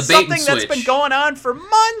is the bait something and that's switch. been going on for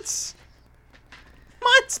months.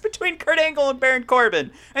 Months between Kurt Angle and Baron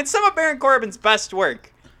Corbin. And some of Baron Corbin's best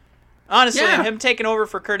work. Honestly, him taking over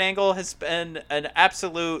for Kurt Angle has been an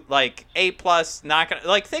absolute, A+, not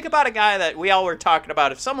gonna... think about a guy that we all were talking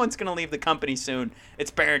about. If someone's going to leave the company soon,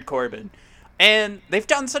 it's Baron Corbin. And they've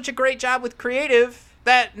done such a great job with creative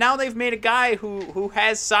that now they've made a guy who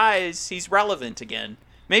has size. He's relevant again.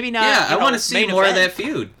 Maybe not. Yeah, I want to see more of that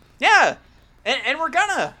feud. Yeah, and we're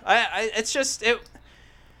gonna. It's just it.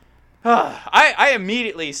 I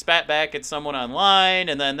immediately spat back at someone online,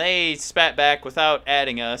 and then they spat back without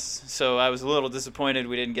adding us. So I was a little disappointed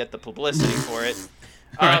we didn't get the publicity for it.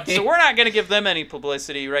 Right. So we're not gonna give them any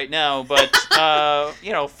publicity right now. But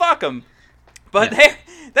fuck them. But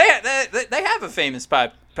they have a famous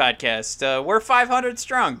podcast. We're 500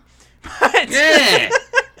 strong. Yeah,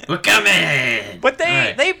 we're coming. But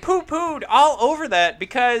they poo-pooed all over that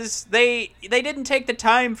because they didn't take the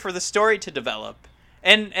time for the story to develop.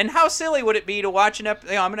 And how silly would it be to watch I'm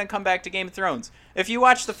going to come back to Game of Thrones. If you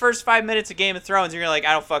watch the first 5 minutes of Game of Thrones, you're like,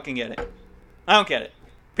 I don't fucking get it. I don't get it.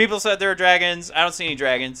 People said there were dragons. I don't see any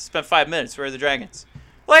dragons. It's been 5 minutes. Where are the dragons?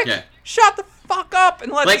 Shut the fuck up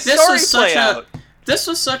and let the story play out. This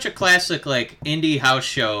was such a classic, indie house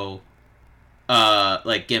show,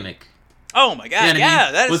 gimmick. Oh my god! You know what I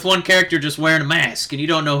mean? That is... With one character just wearing a mask, and you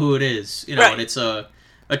don't know who it is. Right. And it's a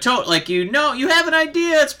you have an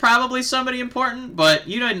idea it's probably somebody important, but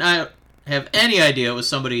you didn't have any idea it was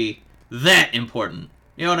somebody that important.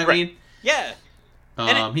 You know what I mean? Yeah.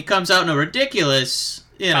 He comes out in a ridiculous,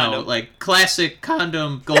 condom. classic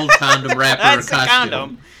condom, gold condom wrapper That's costume. a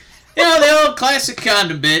condom. The old classic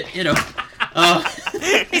condom bit,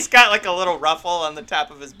 He's got like a little ruffle on the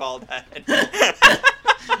top of his bald head.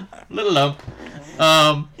 little lump. He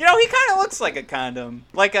kind of looks like a condom,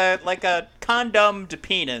 like a condomed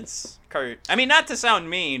penis, Kurt. I mean, not to sound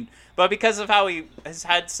mean, but because of how his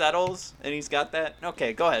head settles and he's got that.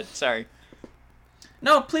 Okay, go ahead. Sorry.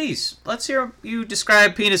 No, please. Let's hear you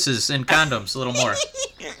describe penises and condoms a little more.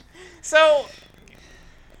 So,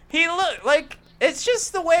 he look like it's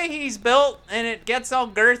just the way he's built, and it gets all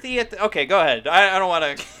girthy at the. Okay, go ahead. I don't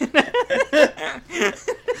want to.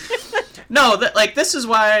 No, this is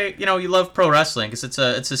why you love pro wrestling, because it's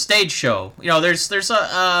a stage show. There's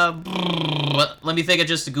a let me think of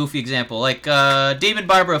just a goofy example, like Demon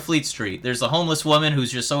Barber of Fleet Street. There's a homeless woman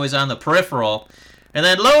who's just always on the peripheral. And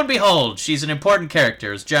then, lo and behold, she's an important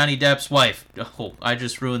character. It's Johnny Depp's wife. Oh, I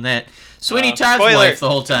just ruined that. Sweeney Todd's wife the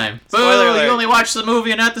whole time. Boo! Spoiler You only watch the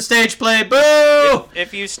movie and not the stage play. Boo!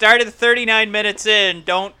 If you started 39 minutes in,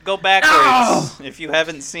 don't go backwards. If you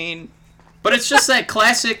haven't seen. But it's just that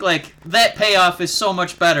classic, that payoff is so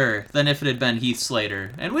much better than if it had been Heath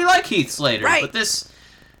Slater. And we like Heath Slater, right. But this...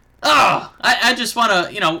 I just want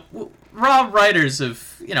to, raw writers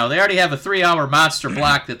have... they already have a 3-hour monster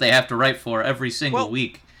block that they have to write for every single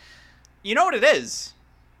week. You know what it is?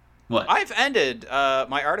 What? I've ended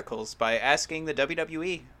my articles by asking the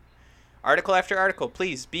WWE, article after article,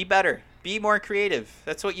 please be better, be more creative.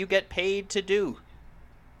 That's what you get paid to do.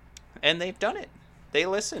 And they've done it. They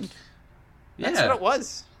listened. That's what it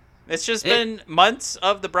was. It's just been months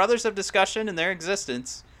of the Brothers of Discussion and their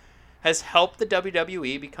existence has helped the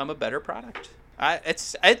WWE become a better product.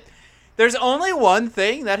 There's only one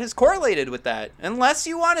thing that has correlated with that. Unless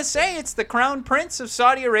you want to say it's the Crown Prince of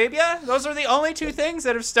Saudi Arabia, those are the only two things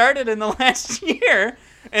that have started in the last year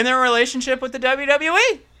in their relationship with the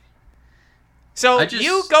WWE. So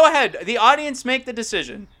you go ahead. The audience make the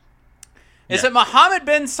decision. Is it Mohammed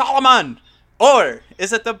bin Salman, or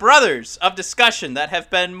is it the Brothers of Discussion that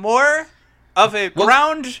have been more of a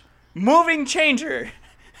ground-moving changer?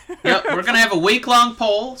 Yep, we're going to have a week-long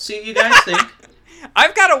poll. See what you guys think.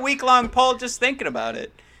 I've got a week-long poll just thinking about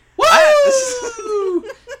it. Woo!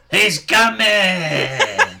 He's coming!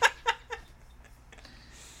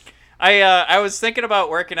 I was thinking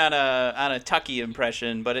about working on a Tucky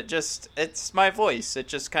impression, but it's my voice. It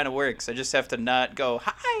just kind of works. I just have to not go,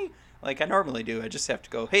 hi, like I normally do. I just have to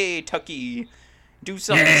go, hey, Tucky, do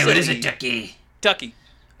something silly. What is it, Tucky? Tucky.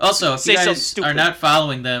 Also, if you guys are not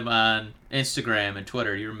following them on Instagram and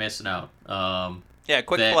Twitter, you're missing out.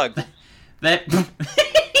 Quick plug. That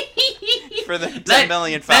for the 10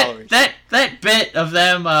 million followers. That bit of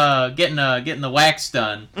them getting the wax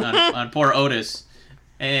done on poor Otis,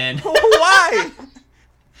 and why?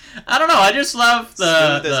 I don't know. I just love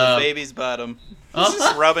smooth as a baby's bottom.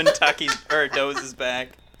 Just rubbing Tucky's or Doze's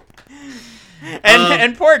back,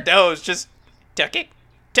 and poor Doze just Tucky.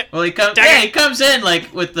 Well, he comes in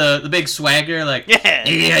with the big swagger,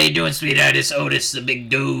 hey, how you doing, sweetheart? It's Otis, the big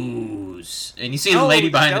Doze. And you see the lady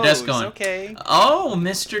behind the desk going, okay. Oh,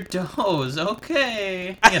 Mr. Doze,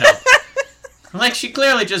 okay. She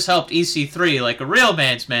clearly just helped EC3 like a real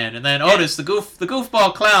man's man. And then Otis, the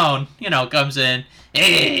goofball clown, comes in.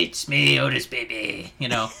 Hey, it's me, Otis, baby.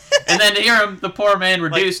 And then to hear him, the poor man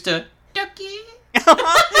reduced to Ducky.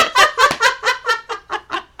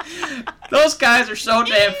 Those guys are so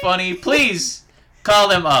damn funny. Please call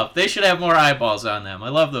them up. They should have more eyeballs on them. I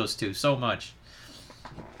love those two so much.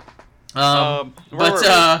 We were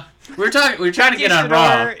trying to get on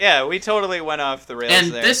Raw. Yeah, we totally went off the rails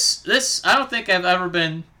and there. This I don't think I've ever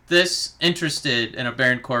been this interested in a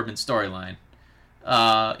Baron Corbin storyline.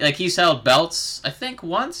 He's held belts, I think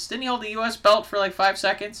once. Didn't he hold the US belt for 5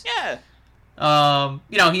 seconds? Yeah.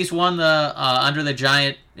 He's won the Under the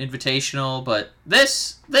Giant Invitational, but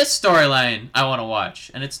this storyline I want to watch,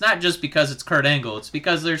 and it's not just because it's Kurt Angle. It's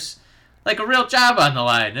because there's a real job on the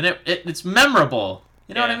line, and it's memorable.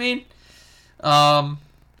 You know what I mean?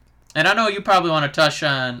 And I know you probably want to touch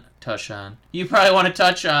on. You probably want to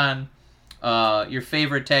touch on your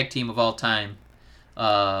favorite tag team of all time,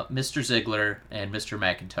 Mr. Ziggler and Mr.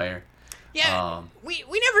 McIntyre. Yeah, we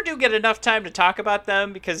never do get enough time to talk about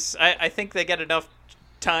them because I think they get enough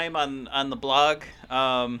time on the blog.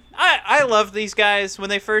 I love these guys. When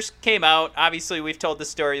they first came out, obviously we've told this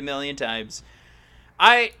story a million times.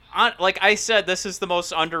 Like I said, this is the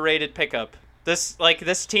most underrated pickup. This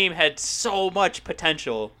team had so much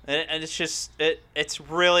potential, and it's just it's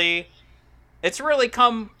really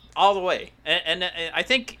come all the way. And I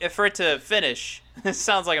think for it to finish, it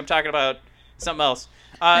sounds like I'm talking about something else.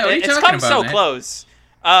 It's come so close.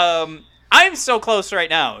 I'm so close right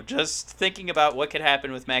now, just thinking about what could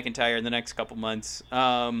happen with McIntyre in the next couple months.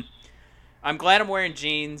 I'm glad I'm wearing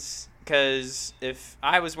jeans because if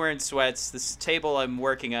I was wearing sweats, this table I'm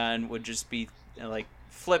working on would just be like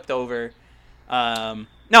flipped over. No,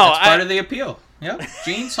 That's part of the appeal. Yep.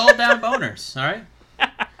 Jeans hold down boners. All right.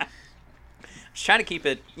 I was trying to keep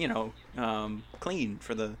it, clean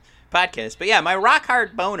for the podcast. But yeah, my rock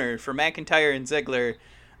hard boner for McIntyre and Ziggler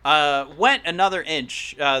went another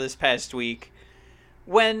inch this past week.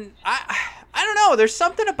 When I don't know, there's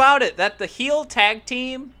something about it that the heel tag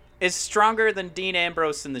team is stronger than Dean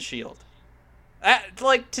Ambrose and the Shield.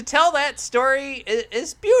 To tell that story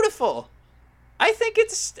is beautiful. I think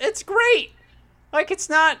it's great. It's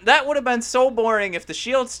not, that would have been so boring if the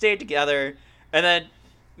Shield stayed together and then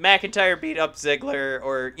McIntyre beat up Ziggler,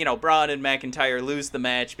 or, Braun and McIntyre lose the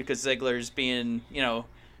match because Ziggler's being, a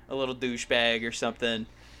little douchebag or something.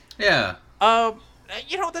 Yeah.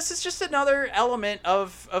 This is just another element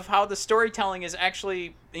of how the storytelling is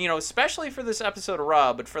actually, especially for this episode of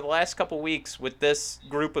Raw, but for the last couple weeks with this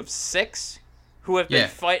group of 6 who have been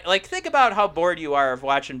think about how bored you are of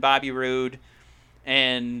watching Bobby Roode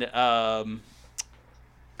and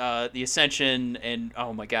the Ascension and,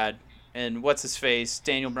 oh my God, and what's his face,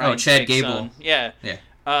 Daniel Bryan. Oh, Chad Gable. Son. Yeah. Yeah.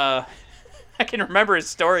 I can remember his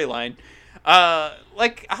storyline.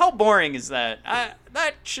 How boring is that?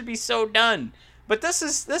 That should be so done. But this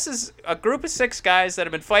is a group of 6 guys that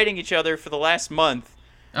have been fighting each other for the last month.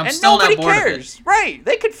 I'm and still nobody not bored cares. of it. Right.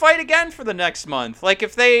 They could fight again for the next month.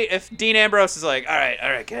 If Dean Ambrose is like, all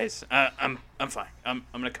right, guys, I'm fine. I'm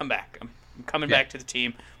gonna come back. I'm coming back to the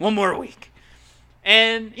team one more week.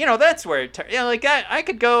 And that's where I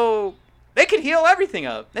could go. They could heal everything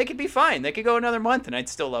up. They could be fine. They could go another month, and I'd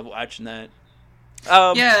still love watching that.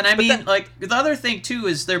 Yeah, and I mean, the other thing too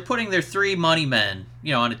is they're putting their 3 money men,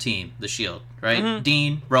 on a team, the Shield, right? Mm-hmm.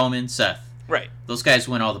 Dean, Roman, Seth. Right. Those guys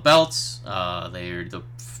win all the belts. They're the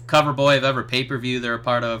cover boy of every pay-per-view they're a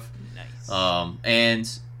part of. Nice. And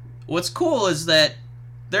what's cool is that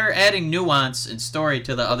they're adding nuance and story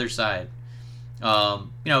to the other side.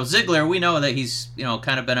 Ziggler, we know that he's,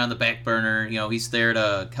 kind of been on the back burner. He's there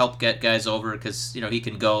to help get guys over because, he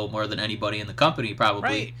can go more than anybody in the company, probably.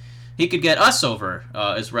 Right. He could get us over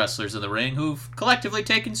as wrestlers in the ring who've collectively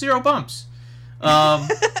taken 0 bumps.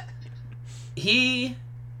 He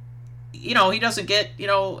doesn't get,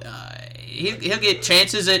 he'll get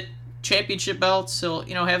chances at championship belts. He'll,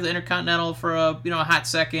 have the Intercontinental for a hot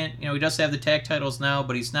second. He does have the tag titles now,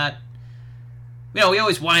 but he's not. We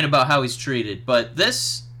always whine about how he's treated, but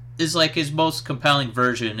this is like his most compelling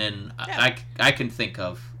version, and I can think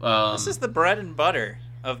of. This is the bread and butter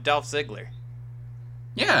of Dolph Ziggler.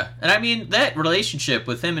 Yeah, and I mean that relationship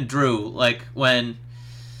with him and Drew, like when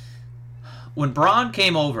Braun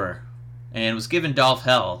came over and was giving Dolph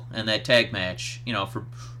hell in that tag match, for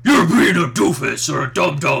you're being a doofus or a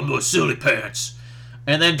dum-dum or silly pants,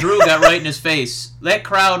 and then Drew got right in his face. That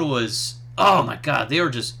crowd was, oh my God, they were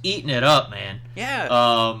just eating it up, man.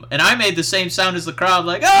 Yeah. And I made the same sound as the crowd,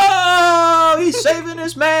 like, oh, he's saving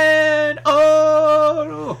his man.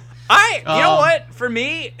 Oh. You know what? For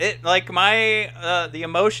me, it the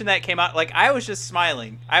emotion that came out, I was just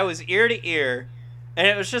smiling. I was ear to ear, and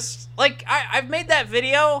it was just I've made that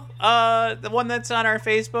video, the one that's on our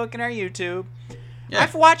Facebook and our YouTube. Yeah.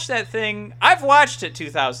 I've watched that thing. I've watched it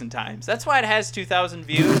 2,000 times. That's why it has 2,000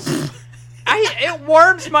 views. It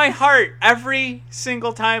warms my heart every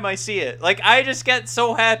single time I see it. I just get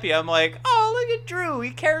so happy. I'm like, oh, look at Drew.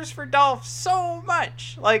 He cares for Dolph so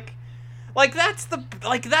much. That's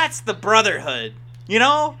the brotherhood,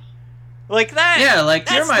 that.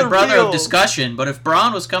 Yeah, you're my brother real... of discussion. But if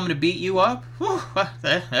Braun was coming to beat you up,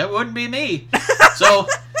 that wouldn't be me. So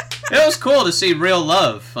it was cool to see real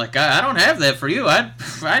love. I don't have that for you. I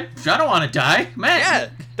don't want to die, man. Yeah,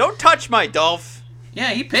 don't touch my Dolph.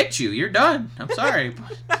 Yeah, he picked you. You're done. I'm sorry.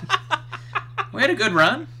 We had a good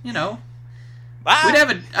run, Wow.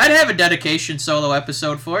 I'd have a dedication solo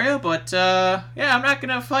episode for you, but I'm not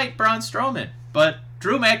gonna fight Braun Strowman, but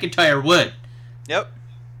Drew McIntyre would. Yep.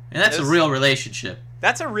 And that's a real relationship.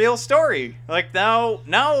 That's a real story. Now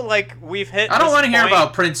we've hit. I don't want to hear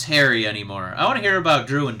about Prince Harry anymore. I want to hear about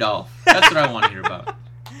Drew and Dolph. That's what I want to hear about.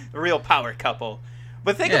 A real power couple.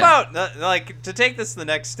 But think about, to take this to the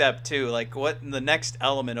next step, too, what the next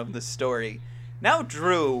element of the story. Now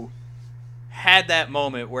Drew had that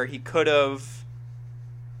moment where he could have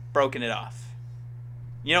broken it off.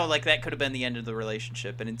 That could have been the end of the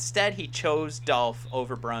relationship. And instead, he chose Dolph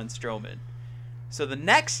over Braun Strowman. So the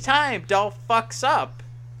next time Dolph fucks up,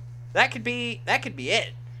 that could be it.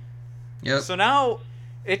 Yep. So now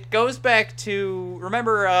it goes back to,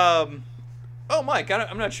 remember... oh, Mike,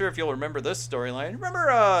 I'm not sure if you'll remember this storyline. Remember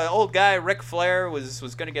old guy Ric Flair was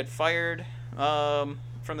going to get fired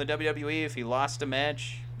from from the WWE if he lost a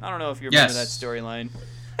match. I don't know if you remember that storyline.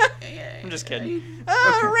 I'm just kidding.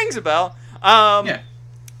 Rings a bell. Yeah.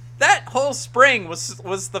 That whole spring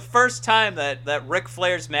was the first time that Ric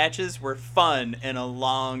Flair's matches were fun in a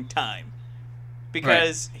long time.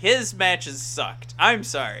 Because his matches sucked. I'm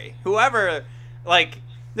sorry. Whoever,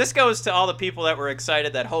 this goes to all the people that were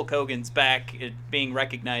excited that Hulk Hogan's back being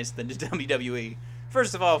recognized in the WWE.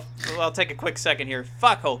 First of all, I'll take a quick second here.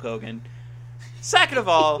 Fuck Hulk Hogan. Second of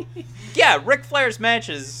all, yeah, Ric Flair's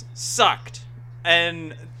matches sucked.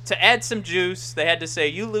 And to add some juice, they had to say,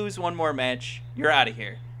 you lose one more match, you're out of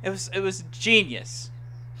here. It was genius.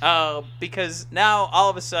 Because now, all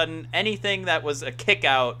of a sudden, anything that was a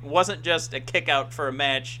kick-out wasn't just a kick-out for a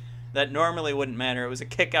match that normally wouldn't matter. It was a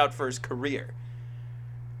kick-out for his career.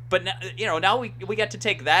 But, now we got to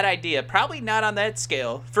take that idea, probably not on that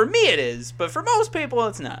scale. For me it is, but for most people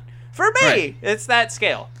it's not. For me, It's that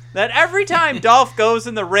scale. That every time Dolph goes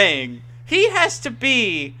in the ring, he has to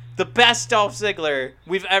be the best Dolph Ziggler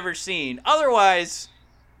we've ever seen. Otherwise,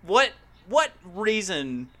 what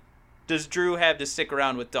reason does Drew have to stick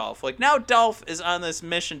around with Dolph? Now Dolph is on this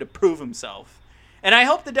mission to prove himself. And I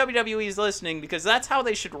hope the WWE is listening, because that's how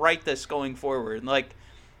they should write this going forward.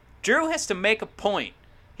 Drew has to make a point.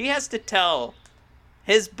 He has to tell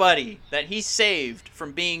his buddy that he saved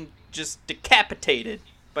from being just decapitated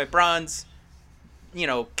by Braun's,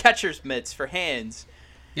 catcher's mitts for hands.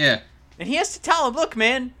 Yeah. And he has to tell him, look,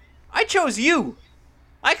 man, I chose you.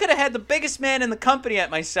 I could have had the biggest man in the company at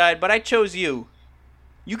my side, but I chose you.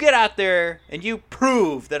 You get out there and you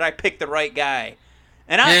prove that I picked the right guy.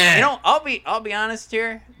 And I'll be honest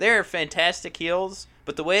here, they're fantastic heels,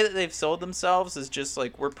 but the way that they've sold themselves is just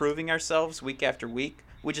we're proving ourselves week after week.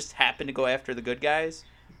 We just happen to go after the good guys.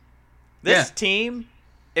 This team,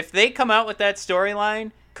 if they come out with that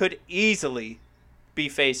storyline, could easily be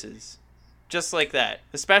faces. Just like that.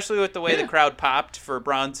 Especially with the way the crowd popped for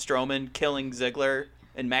Braun Strowman killing Ziggler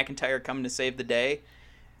and McIntyre coming to save the day.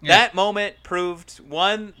 Yeah. That moment proved,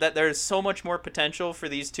 one, that there's so much more potential for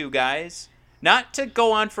these two guys. Not to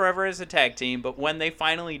go on forever as a tag team, but when they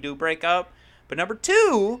finally do break up. But number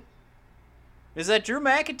two is that Drew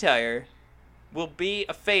McIntyre will be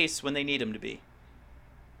a face when they need him to be.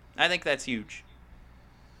 I think that's huge.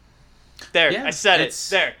 There, I said it.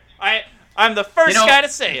 There. I'm the first guy to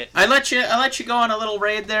say it. I let you go on a little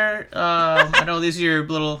raid there. I know these are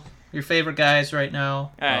your favorite guys right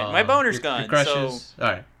now. All right, my boner's gone. Your crushes. So...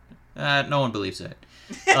 All right. No one believes that.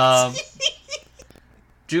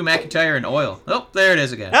 Drew McIntyre and oil. Oh, there it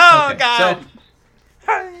is again. Oh, okay. God.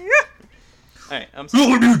 So, all right, I'm sorry.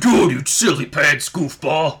 What are you doing, you silly pants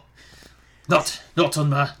goofball? Not on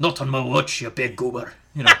my watch, you big goober.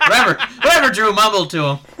 Whatever Drew mumbled to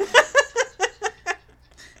him.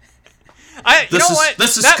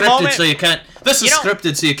 This is scripted, so you can't. This is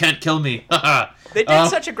scripted, so you can't kill me. They did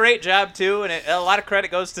such a great job too, and a lot of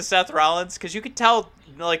credit goes to Seth Rollins, because you could tell,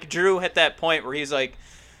 Drew hit that point where he's like,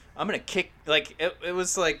 "I'm gonna kick." It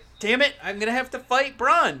was like, "Damn it, I'm gonna have to fight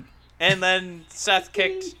Braun," and then Seth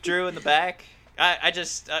kicked Drew in the back.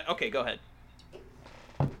 Okay, go ahead.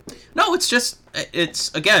 No,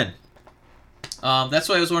 it's again. That's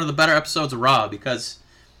why it was one of the better episodes of Raw, because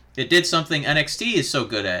it did something NXT is so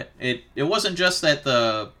good at. It wasn't just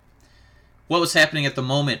that what was happening at the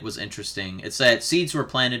moment was interesting. It's that seeds were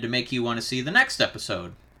planted to make you want to see the next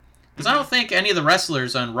episode. Because I don't think any of the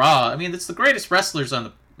wrestlers on Raw, I mean, it's the greatest wrestlers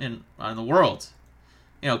on the world.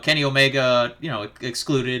 Kenny Omega,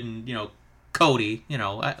 excluded, and Cody. We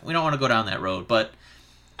don't want to go down that road, but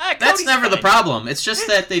that's never the problem. It's just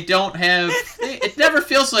that they don't have. It never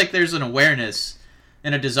feels like there's an awareness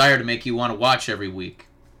and a desire to make you want to watch every week.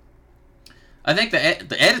 I think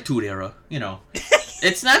the Attitude Era,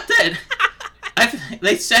 it's not that.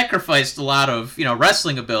 They sacrificed a lot of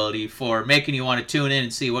wrestling ability for making you want to tune in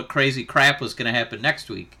and see what crazy crap was going to happen next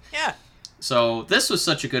week. Yeah. So this was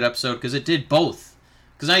such a good episode because it did both.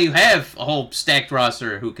 Because now you have a whole stacked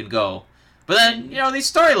roster who can go. But then,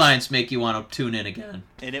 these storylines make you want to tune in again.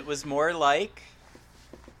 And it was more like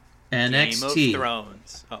NXT. Game of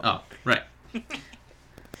Thrones. Oh right.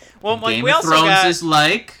 Well, Game we of also Thrones got... is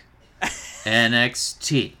like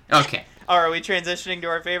NXT. Okay. Oh, are we transitioning to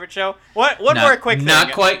our favorite show? One more quick thing.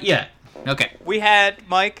 Not quite yet. Okay. We had,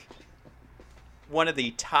 Mike, one of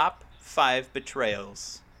the top 5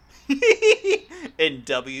 betrayals in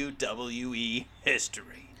WWE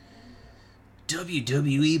history.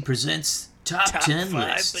 WWE presents Top 10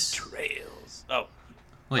 5 lists. betrayals. Oh.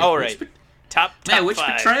 Wait, Right. Top which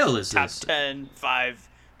 5. Betrayal is top this? Top 10, 5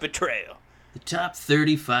 betrayal. The top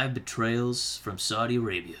 35 betrayals from Saudi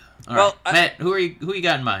Arabia. All right. Matt, who you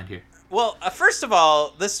got in mind here? Well, first of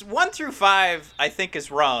all, this 1 through 5 I think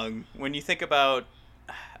is wrong when you think about,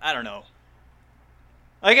 I don't know.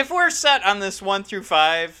 Like, if we're set on this 1 through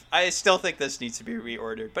 5, I still think this needs to be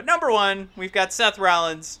reordered. But number 1, we've got Seth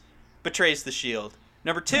Rollins betrays the Shield.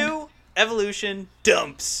 Number 2, Evolution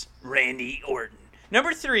dumps Randy Orton.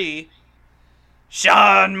 Number 3,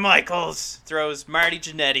 Shawn Michaels throws Marty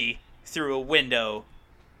Jannetty through a window.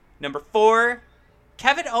 Number 4,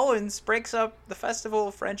 Kevin Owens breaks up the Festival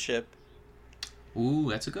of Friendship. Ooh,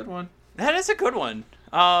 that's a good one. That is a good one.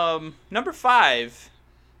 Number 5,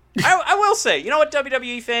 I will say, you know what,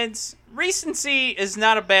 WWE fans? Recency is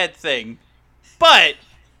not a bad thing. But,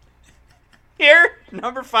 here,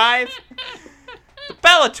 number 5, the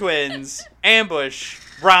Bella Twins ambush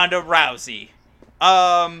Ronda Rousey.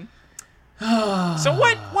 So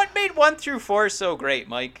what made 1 through 4 so great,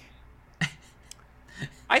 Mike?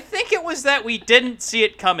 I think it was that we didn't see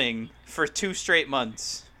it coming for 2 straight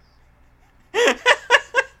months.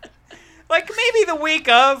 Like, maybe the week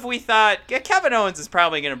of, we thought, yeah, Kevin Owens is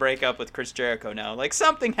probably going to break up with Chris Jericho now. Like,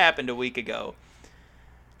 something happened a week ago.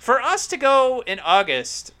 For us to go in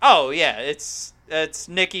August, oh, yeah, it's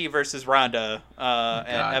Nikki versus Ronda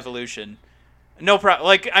and Evolution. No problem.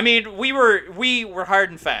 Like, I mean, we were hard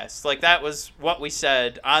and fast. Like, that was what we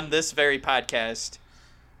said on this very podcast.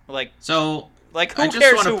 Like, so, like, who I just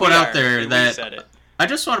cares want to who put we out are? there We that said it. I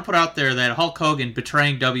just want to put out there that Hulk Hogan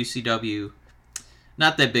betraying WCW,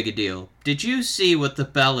 not that big a deal. Did you see what the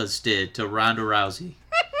Bellas did to Ronda Rousey?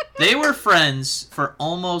 They were friends for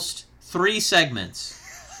almost 3 segments.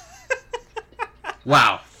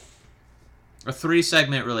 Wow. A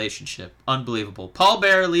 3-segment relationship. Unbelievable. Paul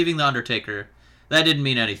Bearer leaving The Undertaker. That didn't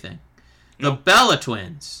mean anything. The Bella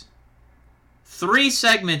Twins. 3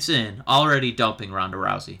 segments in, already dumping Ronda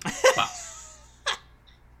Rousey. Wow.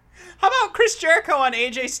 How about Chris Jericho on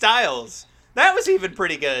AJ Styles? That was even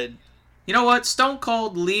pretty good. You know what? Stone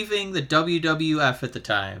Cold leaving the WWF at the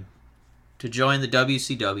time to join the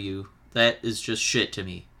WCW, that is just shit to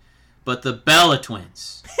me. But the Bella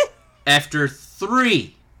Twins, after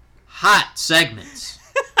 3 hot segments,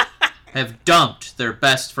 have dumped their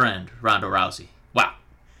best friend, Ronda Rousey. Wow.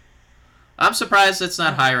 I'm surprised it's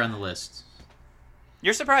not higher on the list.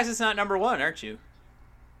 You're surprised it's not number 1, aren't you?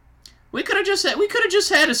 We could have just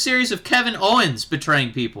had a series of Kevin Owens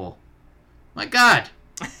betraying people. My God.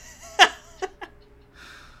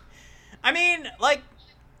 I mean, like,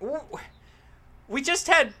 we just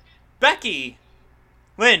had Becky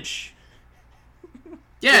Lynch.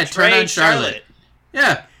 Yeah, turn on Charlotte.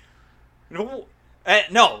 Yeah.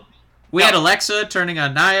 No. We had Alexa turning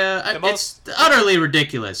on Nia. It's utterly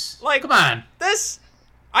ridiculous. Like, come on. This,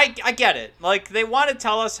 I get it. Like, they want to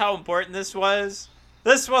tell us how important this was.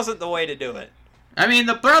 This wasn't the way to do it. I mean,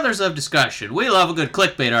 the brothers of discussion. We love a good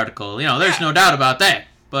clickbait article. You know, there's no doubt about that.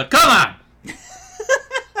 But come on.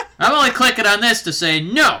 I'm only clicking on this to say,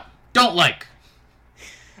 no, don't like.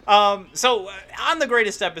 So, on the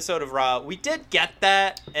greatest episode of Raw, we did get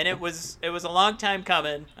that, and it was a long time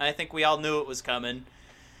coming. I think we all knew it was coming.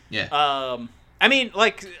 Yeah. I mean,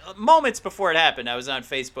 like, moments before it happened, I was on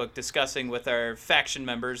Facebook discussing with our faction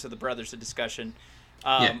members of the Brothers of Discussion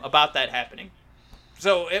about that happening.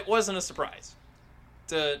 So, it wasn't a surprise.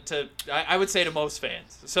 I would say to most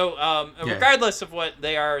fans. So, regardless of what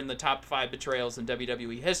they are in the top 5 betrayals in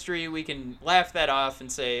WWE history, we can laugh that off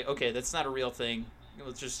and say, okay, that's not a real thing.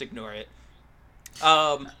 Let's just ignore it.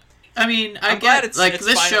 I mean, I get it. Like,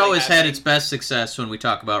 this show has had its best success when we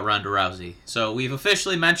talk about Ronda Rousey. So, we've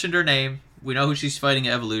officially mentioned her name. We know who she's fighting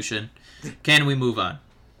at Evolution. Can we move on?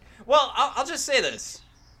 Well, I'll just say this.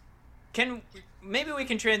 Maybe we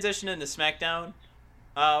can transition into SmackDown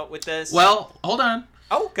with this? Well, hold on.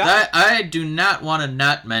 Oh, God. I do not want to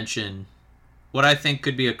not mention what I think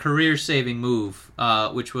could be a career-saving move,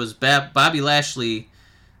 which was Bobby Lashley,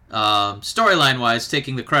 storyline-wise,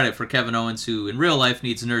 taking the credit for Kevin Owens, who in real life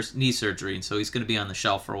needs knee surgery, and so he's going to be on the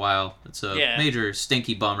shelf for a while. It's a major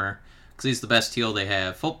stinky bummer, because he's the best heel they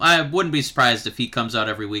have. I wouldn't be surprised if he comes out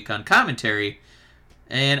every week on commentary,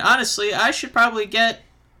 and honestly, I should probably get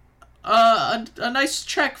a nice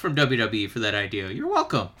check from WWE for that idea. You're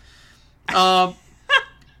welcome.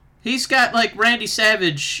 He's got, like, Randy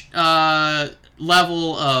Savage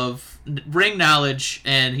level of ring knowledge,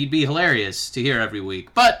 and he'd be hilarious to hear every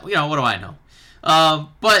week. But, you know, what do I know?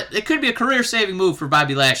 But it could be a career-saving move for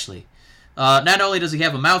Bobby Lashley. Not only does he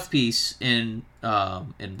have a mouthpiece in Lio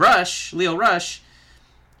Rush,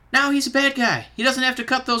 now he's a bad guy. He doesn't have to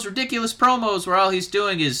cut those ridiculous promos where all he's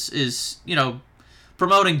doing is you know,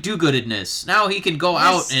 promoting do-goodedness. Now he can go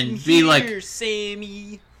out and be like,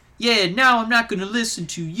 Sammy. Yeah, now I'm not going to listen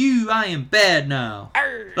to you. I am bad now.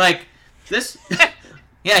 Arr. Like, this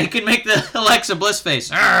Yeah, he can make the Alexa Bliss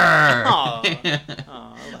face. Arr! Aw.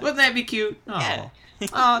 Wouldn't that be cute? Oh,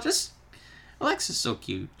 Yeah. just Alexa's so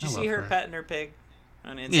cute. Did you I see love her petting her pig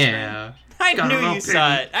on Instagram? Yeah. I Got a knew little you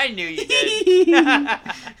saw piggy. it. I knew you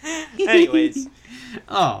did. Anyways.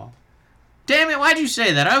 Oh, damn it! Why'd you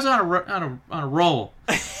say that? I was on a roll.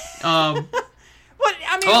 What?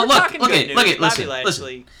 I mean, Well, we're look, talking look good it, look news. it, Bobby listen,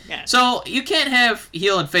 Lashley. Yeah. So you can't have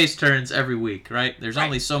heel and face turns every week, right? There's Right.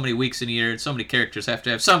 only so many weeks in a year, and so many characters have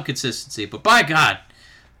to have some consistency. But by God,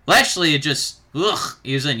 Lashley just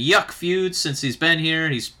he was in yuck feuds since he's been here.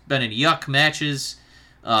 He's been in yuck matches.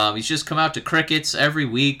 He's just come out to crickets every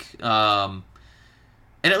week. And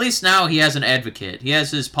at least now he has an advocate. He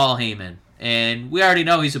has his Paul Heyman, and we already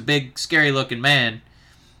know he's a big, scary-looking man.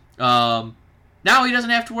 Now he doesn't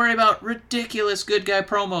have to worry about ridiculous good guy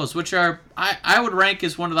promos, which are I would rank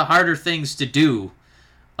as one of the harder things to do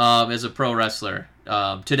as a pro wrestler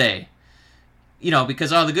today.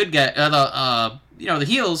 Because all the good guy, the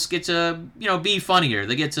heels get to be funnier.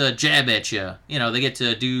 They get to jab at you. They get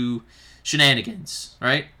to do shenanigans,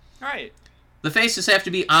 right? Right. The faces have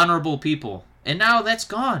to be honorable people, and now that's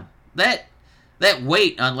gone. That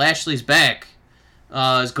weight on Lashley's back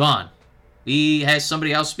is gone. He has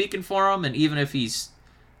somebody else speaking for him, and even if he's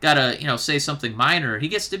got to, say something minor, he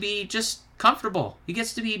gets to be just comfortable. He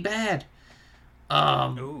gets to be bad.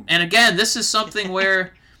 And again, this is something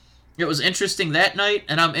where it was interesting that night,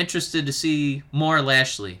 and I'm interested to see more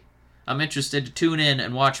Lashley. I'm interested to tune in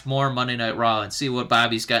and watch more Monday Night Raw and see what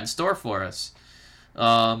Bobby's got in store for us.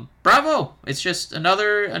 Bravo! It's just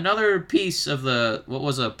another piece of what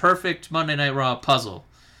was a perfect Monday Night Raw puzzle.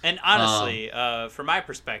 And honestly, from my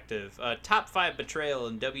perspective, top 5 betrayal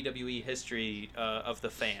in WWE history of the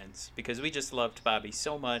fans, because we just loved Bobby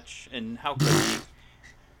so much, and how could we?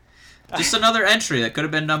 Just another entry that could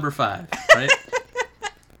have been number 5, right?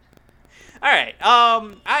 All right.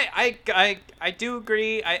 I do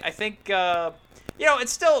agree. I think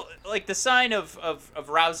it's still like the sign of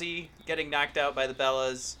Rousey getting knocked out by the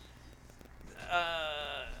Bellas.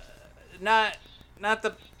 Not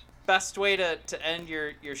the best way to end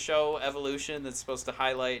your show, Evolution, that's supposed to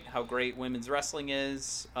highlight how great women's wrestling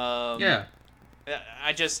is. Yeah.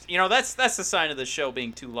 I just, that's the sign of the show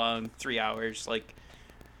being too long, 3 hours. Like,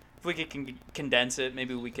 if we could condense it,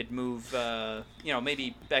 maybe we could move,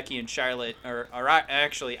 maybe Becky and Charlotte are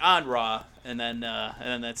actually on Raw, and then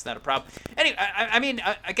that's not a problem. Anyway,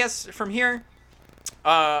 I guess from here,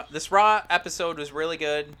 this Raw episode was really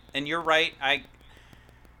good, and you're right.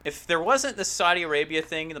 If there wasn't the Saudi Arabia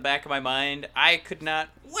thing in the back of my mind, I could not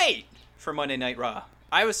wait for Monday Night Raw.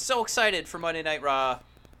 I was so excited for Monday Night Raw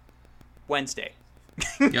Wednesday.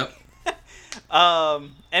 Yep.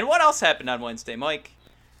 And what else happened on Wednesday, Mike?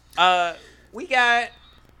 We got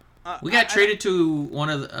treated to one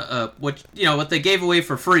of the, what they gave away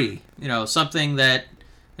for free. Something that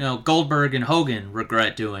Goldberg and Hogan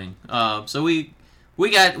regret doing. So we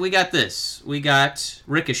got this. We got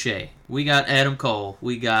Ricochet. We got Adam Cole.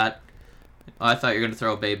 We got. Oh, I thought you were gonna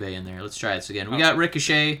throw Bebe in there. Let's try this again. We got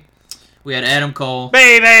Ricochet. We had Adam Cole.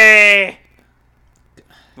 Baby.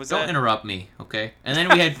 Don't interrupt me, okay? And then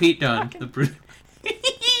we had Pete Dunne.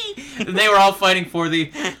 And they were all fighting for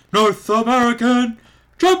the North American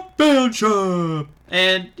Championship.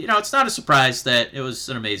 And it's not a surprise that it was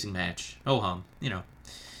an amazing match. Oh hum,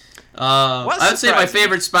 I would say my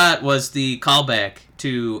favorite spot was the callback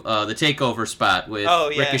to the takeover spot with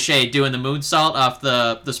Ricochet doing the moonsault off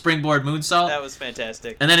the springboard moonsault. That was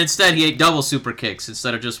fantastic. And then instead he ate double super kicks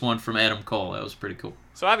instead of just one from Adam Cole. That was pretty cool.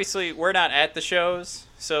 So obviously we're not at the shows,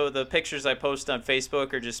 so the pictures I post on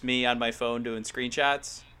Facebook are just me on my phone doing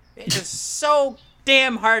screenshots. It's just so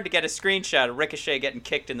damn hard to get a screenshot of Ricochet getting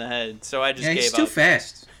kicked in the head, so I just gave up. He's too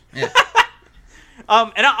fast. Yeah.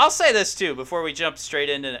 And I'll say this too before we jump straight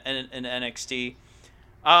into NXT.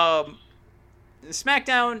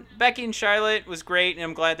 SmackDown, Becky and Charlotte was great, and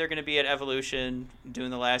I'm glad they're going to be at Evolution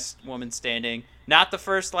doing the last woman standing. Not the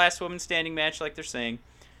first last woman standing match like they're saying.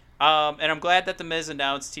 And I'm glad that The Miz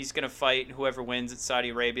announced he's going to fight whoever wins at Saudi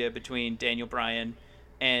Arabia between Daniel Bryan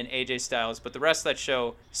and AJ Styles. But the rest of that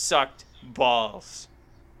show sucked balls.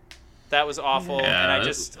 That was awful. Yeah. And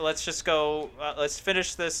let's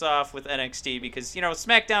finish this off with NXT because,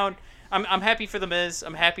 SmackDown, I'm happy for The Miz.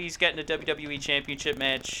 I'm happy he's getting a WWE Championship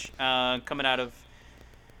match coming out of...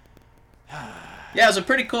 Yeah, it was a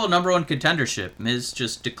pretty cool number 1 contendership. Miz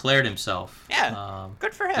just declared himself. Yeah,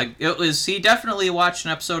 good for him. He definitely watched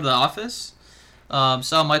an episode of The Office,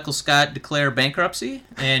 saw Michael Scott declare bankruptcy,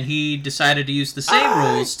 and he decided to use the same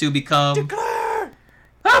rules to become... Declare!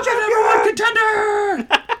 I'm the number 1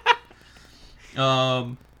 contender!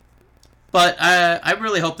 But I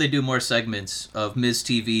really hope they do more segments of Miz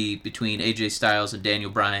TV between AJ Styles and Daniel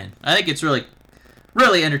Bryan. I think it's really,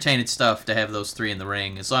 really entertaining stuff to have those three in the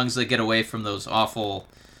ring, as long as they get away from those awful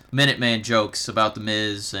Minuteman jokes about the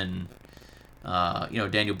Miz and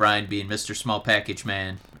Daniel Bryan being Mr. Small Package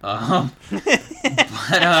Man. But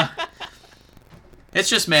it's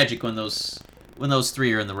just magic when those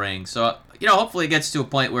three are in the ring. So hopefully it gets to a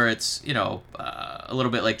point where it's a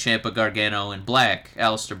little bit like Ciampa, Gargano, and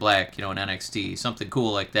Aleister Black, in NXT, something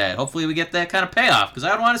cool like that. Hopefully we get that kind of payoff because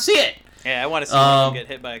I want to see it. Yeah, I want to see him get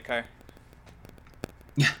hit by a car.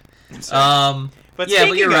 Yeah. But yeah, speaking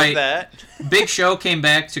but you're of right. that, Big Show came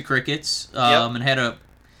back to crickets and had a.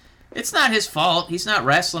 It's not his fault. He's not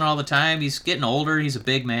wrestling all the time. He's getting older. He's a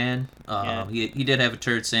big man. He did have a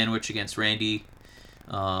turd sandwich against Randy.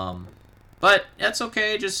 But that's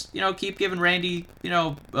okay. Just keep giving Randy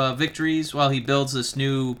victories while he builds this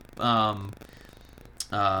new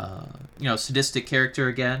sadistic character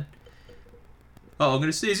again. Oh, I'm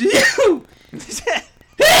gonna say you.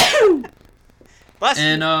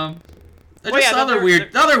 And the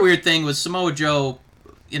other weird thing was Samoa Joe,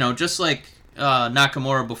 just like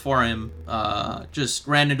Nakamura before him, just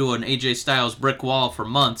ran into an AJ Styles brick wall for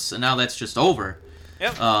months, and now that's just over.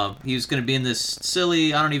 Yep. He was going to be in this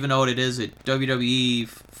silly, I don't even know what it is, a WWE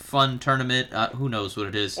fun tournament. Who knows what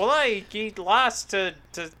it is? Well, he lost to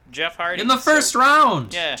Jeff Hardy. In the first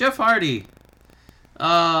round. Yeah. Jeff Hardy.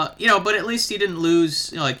 But at least he didn't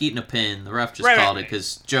lose, like eating a pin. The ref just called it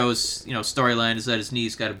because Joe's, storyline is that his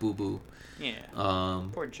knee's got a boo-boo. Yeah.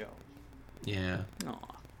 Poor Joe. Yeah. Aw.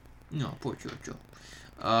 No, poor Joe.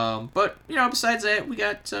 But besides that, we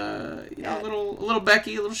got a little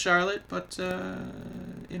Becky, a little Charlotte, but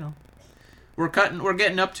we're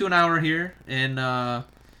getting up to an hour here, and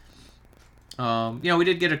we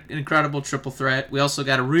did get an incredible triple threat. We also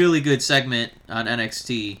got a really good segment on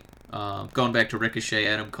NXT, going back to Ricochet,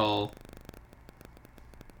 Adam Cole.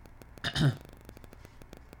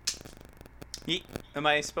 Am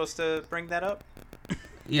I supposed to bring that up?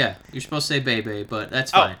 Yeah, you're supposed to say Bebe, but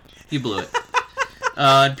that's fine. You blew it.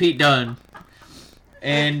 And Pete Dunne.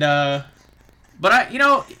 And, but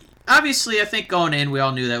obviously I think going in, we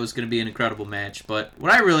all knew that was going to be an incredible match. But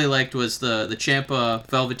what I really liked was the Ciampa,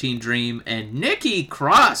 Velveteen Dream, and Nikki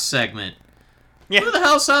Cross segment. Yeah. Who the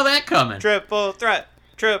hell saw that coming? Triple threat.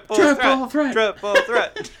 Triple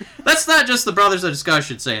threat. That's not just the Brothers of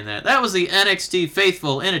Discussion saying that. That was the NXT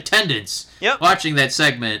faithful in attendance watching that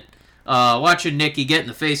segment. Watching Nikki get in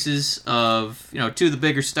the faces of, two of the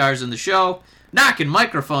bigger stars in the show, knocking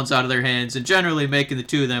microphones out of their hands, and generally making the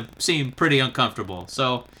two of them seem pretty uncomfortable.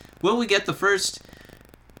 So, will we get the first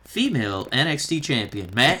female NXT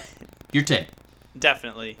champion? Matt, your take.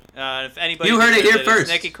 Definitely. If anybody you heard it here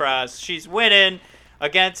first. Nikki Cross. She's winning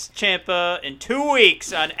against Ciampa in 2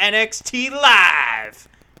 weeks on NXT Live.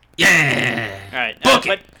 Yeah. All right. Book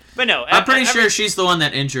it. But no. I'm pretty sure she's the one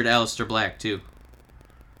that injured Aleister Black, too.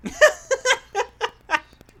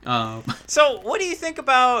 So, what do you think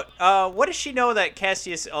about, what does she know that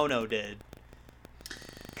Cassius Ohno did?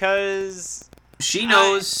 Because... She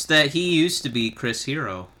knows that he used to be Chris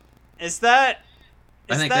Hero. I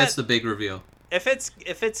think that's the big reveal. If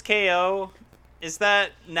it's KO, is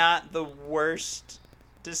that not the worst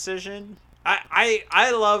decision?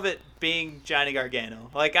 I love it being Johnny Gargano.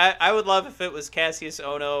 Like, I would love if it was Cassius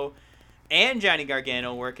Ohno and Johnny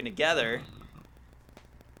Gargano working together.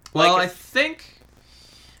 Well, I think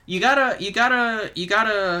you gotta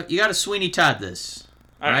Sweeney Todd this,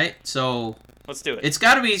 all right? So let's do it. It's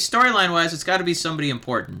got to be storyline wise. It's got to be somebody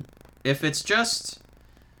important. If it's just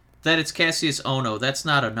that it's Cassius Ohno, that's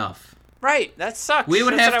not enough. Right, that sucks. We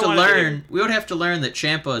would have to learn. We would have to learn that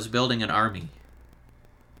Ciampa is building an army,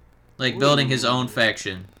 like building his own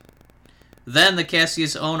faction. Then the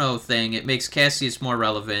Cassius Ohno thing, it makes Cassius more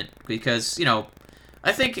relevant because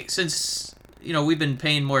I think since we've been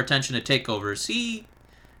paying more attention to takeovers,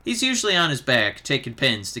 he's usually on his back taking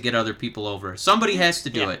pins to get other people over. Somebody has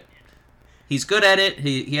to do it. He's good at it.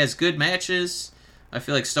 He has good matches. I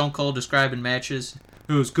feel like Stone Cold describing matches.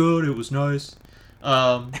 It was good. It was nice.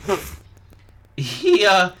 He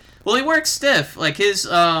works stiff. Like his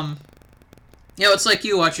it's like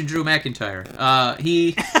you watching Drew McIntyre.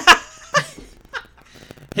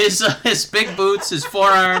 His big boots, his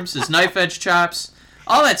forearms, his knife edge chops,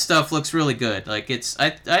 all that stuff looks really good. Like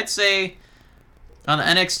I'd say on the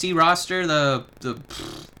NXT roster,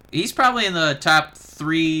 he's probably in the top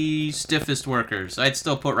 3 stiffest workers. I'd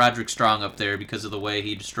still put Roderick Strong up there because of the way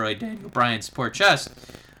he destroyed Daniel Bryan's poor chest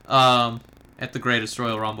at the Greatest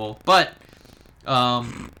Royal Rumble. But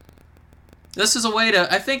this is a way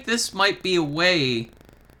to... I think this might be a way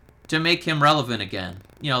to make him relevant again.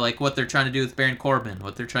 like what they're trying to do with Baron Corbin,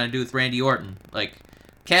 what they're trying to do with Randy Orton. Like,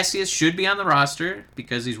 Cassius should be on the roster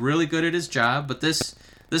because he's really good at his job, but this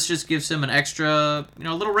just gives him an extra,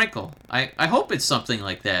 little wrinkle. I hope it's something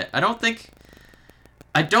like that. I don't think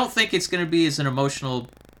it's going to be as an emotional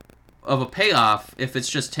of a payoff if it's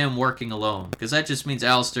just him working alone, because that just means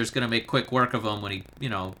Alistair's going to make quick work of him when he,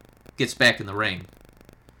 gets back in the ring.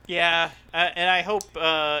 Yeah, and I hope,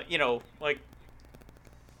 like,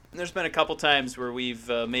 there's been a couple times where we've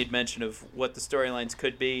made mention of what the storylines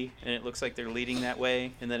could be, and it looks like they're leading that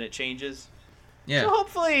way, and then it changes. Yeah. So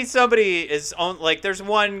hopefully somebody is on, like, there's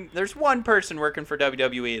one person working for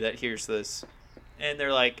WWE that hears this, and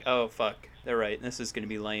they're like, oh, fuck, they're right, this is going to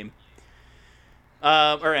be lame.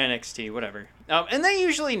 Or NXT, whatever. And they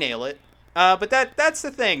usually nail it. But that's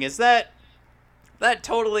the thing, is that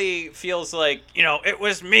totally feels like, it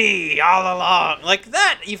was me all along. Like,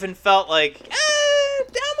 that even felt like,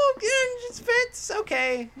 it's Vince,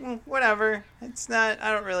 okay, whatever. It's not,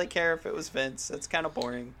 I don't really care if it was Vince. That's kind of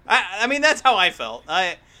boring. I mean, that's how I felt.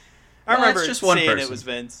 I remember just one saying person. It was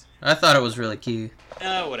Vince. I thought it was really key.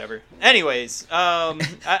 Whatever. Anyways,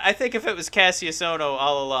 I think if it was Cassius Ohno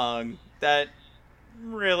all along, that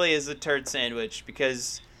really is a turd sandwich,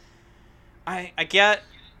 because I get...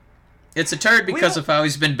 It's a turd because of how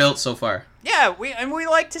he's been built so far. Yeah, we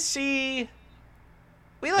like to see...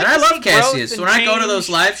 And I love Cassius. When I go to those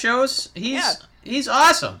live shows, he's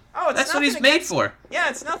awesome. Oh, that's what he's made for.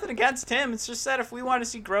 Yeah, it's nothing against him. It's just that if we want to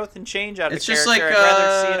see growth and change out of it's a character, just like, I'd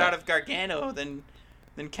rather see it out of Gargano than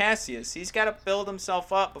Cassius. He's got to build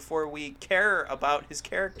himself up before we care about his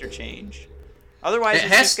character change. Otherwise,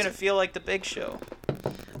 it's just going to feel like the Big Show.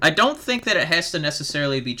 I don't think that it has to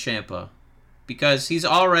necessarily be Ciampa, because he's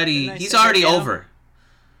already Gargano? over.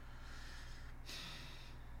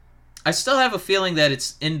 I still have a feeling that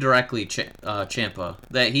it's indirectly Ciampa.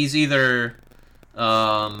 That he's either...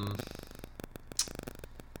 Because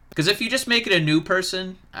if you just make it a new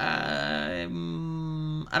person, I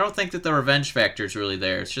don't think that the revenge factor is really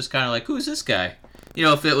there. It's just kind of like, who's this guy?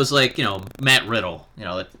 If it was like, Matt Riddle,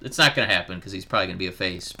 it's not going to happen because he's probably going to be a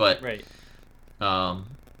face. But right.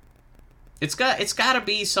 It's got to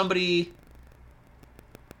be somebody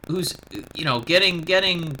who's, getting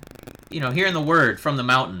hearing the word from the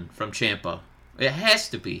mountain from Ciampa. It has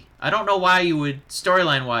to be. I don't know why you would,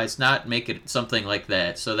 storyline-wise, not make it something like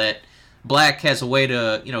that, so that Black has a way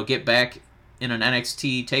to, get back in an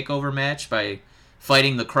NXT TakeOver match by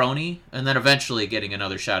fighting the crony, and then eventually getting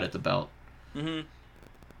another shot at the belt. Mm-hmm.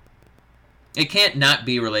 It can't not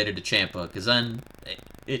be related to Ciampa, because then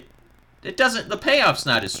it doesn't, the payoff's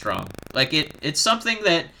not as strong. Like, it's something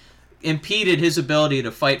that impeded his ability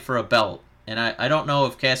to fight for a belt. And I don't know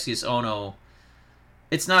if Cassius Ohno...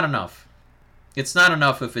 It's not enough. It's not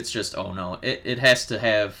enough if it's just Ohno. It has to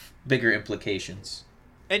have bigger implications.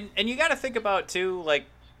 And you got to think about, too, like,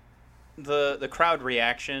 the crowd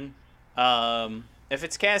reaction. If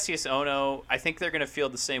it's Cassius Ohno, I think they're going to feel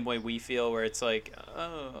the same way we feel, where it's like,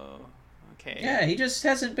 oh, okay. Yeah, he just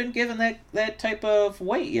hasn't been given that type of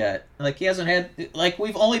weight yet. Like, he hasn't had... Like,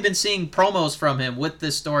 we've only been seeing promos from him with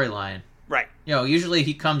this storyline. Right. Usually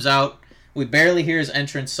he comes out... We barely hear his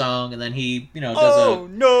entrance song, and then he, does Oh,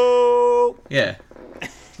 no! Yeah.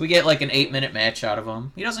 We get, like, an 8-minute match out of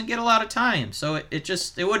him. He doesn't get a lot of time, so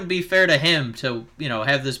it wouldn't be fair to him to,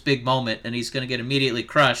 have this big moment, and he's going to get immediately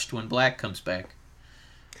crushed when Black comes back.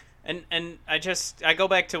 And I go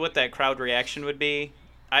back to what that crowd reaction would be.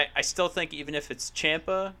 I still think even if it's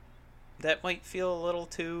Ciampa, that might feel a little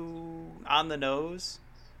too on the nose.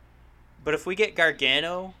 But if we get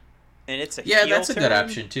Gargano... And it's a heel that's a turn, good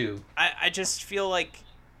option too. I just feel like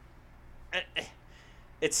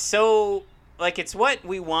it's so like it's what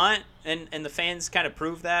we want, and the fans kind of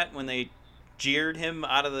proved that when they jeered him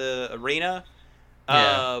out of the arena.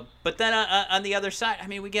 Yeah. But then on the other side, I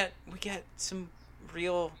mean, we get some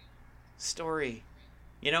real story,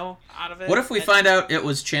 out of it. What if we find out it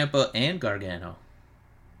was Ciampa and Gargano?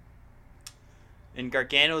 And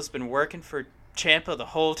Gargano's been working for Ciampa the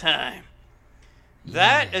whole time.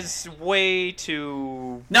 That is way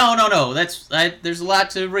too... No. There's a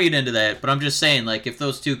lot to read into that, but I'm just saying, like, if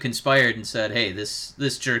those two conspired and said, hey, this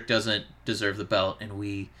jerk doesn't deserve the belt, and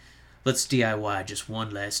let's DIY just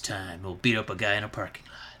one last time. We'll beat up a guy in a parking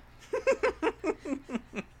lot.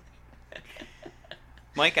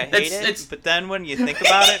 Mike, I hate it, but then when you think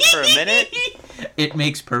about it for a minute... It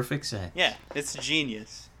makes perfect sense. Yeah, it's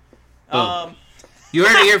genius. Boom. You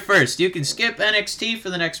heard it here first. You can skip NXT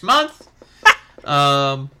for the next month.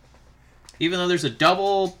 Even though there's a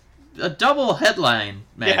double headline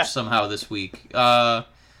match somehow this week.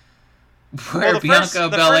 where Bianca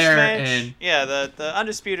Belair and the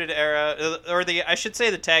Undisputed Era, or I should say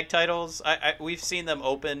the tag titles. We've seen them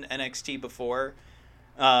open NXT before,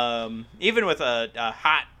 even with a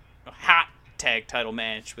hot tag title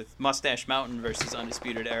match with Mustache Mountain versus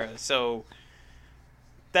Undisputed Era. So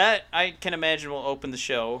that I can imagine will open the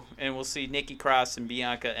show, and we'll see Nikki Cross and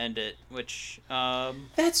Bianca end it. Which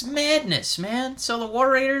that's madness, man. So the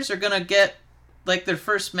War Raiders are gonna get like their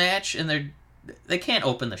first match, and they can't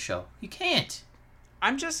open the show. You can't.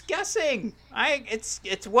 I'm just guessing.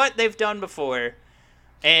 It's what they've done before,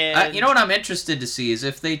 and you know what I'm interested to see is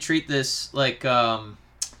if they treat this like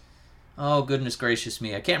oh goodness gracious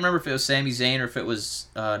me, I can't remember if it was Sami Zayn or if it was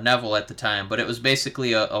Neville at the time, but it was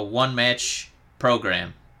basically a one match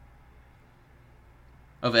program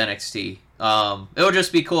of NXT. It would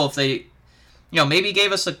just be cool if they, maybe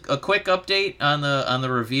gave us a quick update on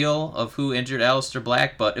the reveal of who injured Aleister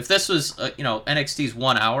Black. But if this was, NXT's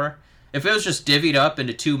 1 hour, if it was just divvied up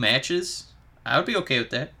into 2 matches, I would be okay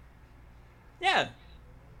with that. Yeah.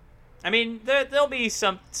 I mean, there'll be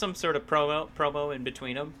some sort of promo in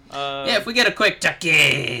between them. Yeah, if we get a quick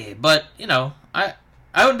Tucky. But, I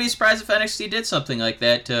wouldn't be surprised if NXT did something like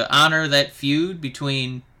that to honor that feud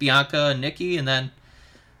between Bianca and Nikki, and then,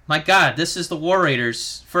 my God, this is the War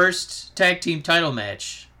Raiders' first tag team title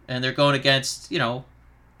match, and they're going against,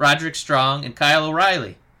 Roderick Strong and Kyle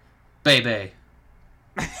O'Reilly. Baby.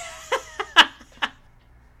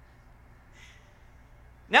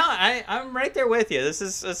 No, I'm right there with you. This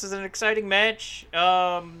is an exciting match.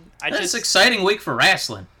 It's an exciting week for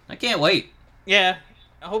wrestling. I can't wait. Yeah,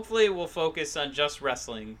 hopefully we'll focus on just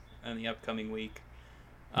wrestling in the upcoming week.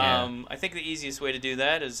 Yeah. I think the easiest way to do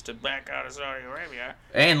that is to back out of Saudi Arabia.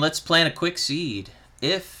 And let's plant a quick seed.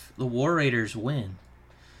 If the War Raiders win,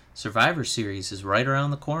 Survivor Series is right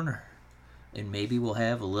around the corner. And maybe we'll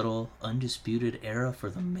have a little Undisputed Era for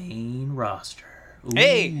the main roster. Ooh.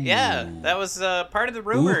 Hey, yeah, that was part of the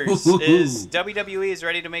rumors. Ooh. Is WWE is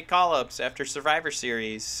ready to make call-ups after Survivor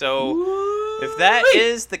Series. So Ooh. if that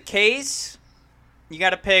is the case, you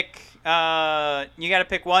got to pick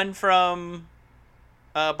one from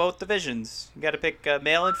both divisions. You got to pick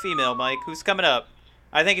male and female. Mike, who's coming up?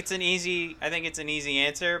 I think it's an easy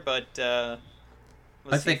answer, but I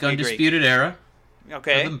think Undisputed Era.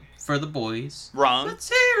 Okay. For the boys. Wrong. Let's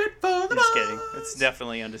hear it for the Just boys. kidding. It's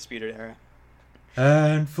definitely Undisputed Era.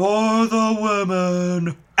 And for the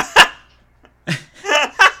women.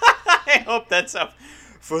 I hope that's up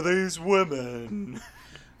for these women.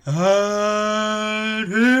 And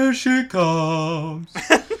here she comes.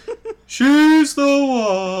 She's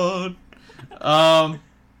the one.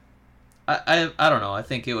 I don't know. I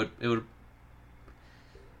think it would.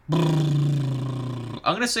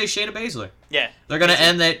 I'm gonna say Shayna Baszler. Yeah. They're gonna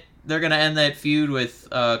end that. They're gonna end that feud with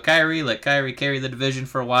Kyrie. Let Kyrie carry the division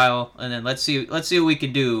for a while, and then let's see what we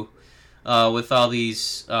can do with all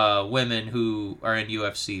these women who are in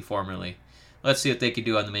UFC formerly. Let's see what they can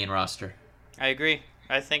do on the main roster. I agree.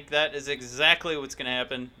 I think that is exactly what's going to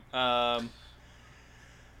happen.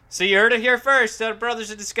 So you heard it here first.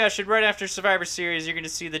 Brothers of Discussion. Right after Survivor Series, you're going to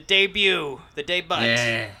see the debut.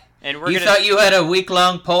 Yeah. And we're thought you had a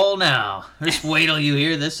week-long poll now. Just wait till you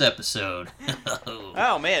hear this episode.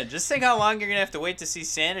 Oh, man. Just think how long you're going to have to wait to see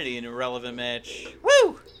Sanity in a relevant match.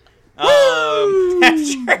 Woo!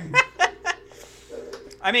 After...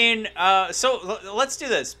 I mean, so let's do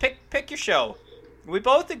this. Pick your show. We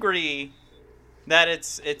both agree that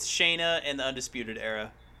it's Shayna and the Undisputed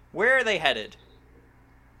Era. Where are they headed?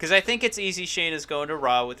 Because I think it's easy Shayna's going to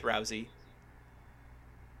Raw with Rousey.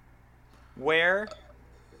 Where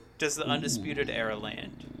does the Undisputed Era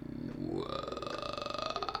land?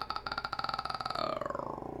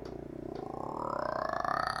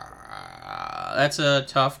 That's a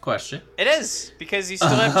tough question. It is, because you still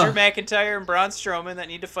have Drew McIntyre and Braun Strowman that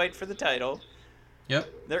need to fight for the title. Yep.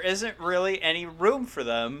 There isn't really any room for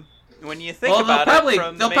them when you think they'll about probably, it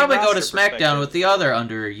from the they'll main probably go to roster SmackDown perspective. with the other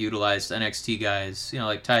underutilized NXT guys,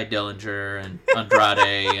 like Ty Dillinger and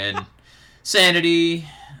Andrade and Sanity.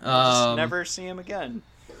 Just never see him again.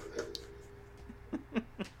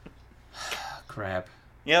 Crap.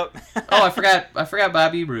 Yep. Oh, I forgot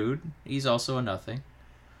Bobby Roode. He's also a nothing.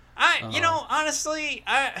 Honestly,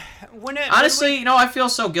 I feel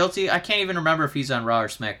so guilty. I can't even remember if he's on Raw or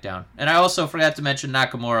SmackDown. And I also forgot to mention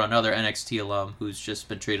Nakamura, another NXT alum who's just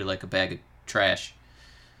been treated like a bag of trash.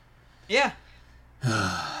 Yeah.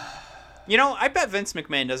 I bet Vince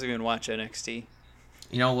McMahon doesn't even watch NXT.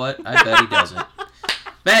 You know what? I bet he doesn't.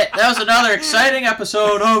 That was another exciting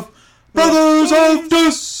episode of Brothers of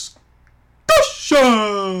Discussion.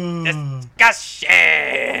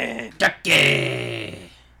 Discussion. Ducky.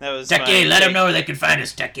 That was Techie, my let them take. know where they can find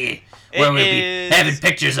us, Techie. Where we'll is- be having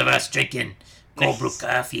pictures of us drinking cold brew Nice.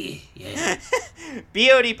 coffee. Yeah.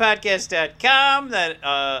 BODpodcast.com.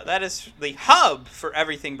 That is the hub for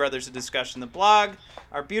everything Brothers of Discussion, the blog.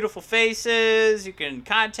 Our beautiful faces. You can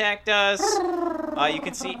contact us. You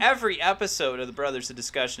can see every episode of the Brothers of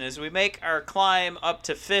Discussion as we make our climb up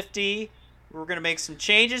to 50. We're going to make some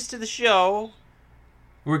changes to the show.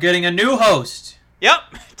 We're getting a new host. Yep,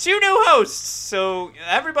 2 new hosts. So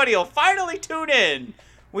everybody will finally tune in.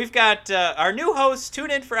 We've got our new hosts.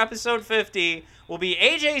 Tune in for episode 50. Will be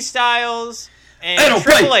AJ Styles and It'll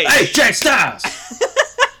Triple be H. AJ Styles.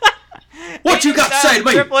 What you got to say to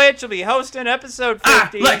me? Triple H will be hosting episode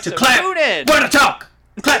 50. I like to so clap Tune in. when I talk.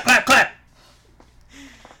 Clap, clap, clap.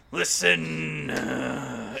 Listen,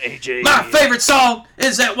 AJ. My favorite song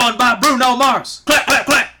is that one by Bruno Mars. Clap, clap,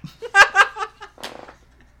 clap.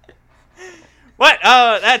 What?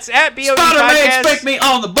 That's at BOD Spider-Man Podcast. spank me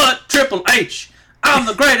on the butt, Triple H. I'm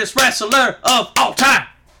the greatest wrestler of all time.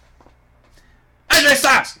 AJ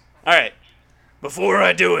Styles. All right. Before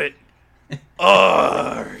I do it,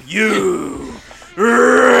 are you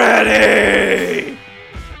ready?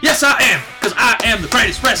 Yes, I am, because I am the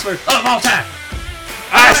greatest wrestler of all time.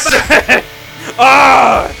 I said,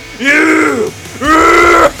 are you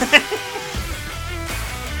ready?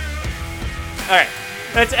 All right.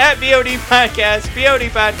 That's at BOD Podcast,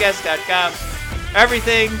 BODpodcast.com.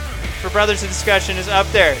 Everything for Brothers of Discussion is up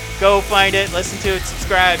there. Go find it, listen to it,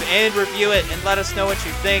 subscribe, and review it, and let us know what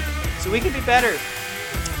you think so we can be better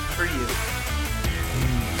for you.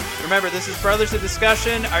 Remember, this is Brothers of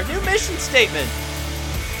Discussion. Our new mission statement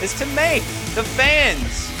is to make the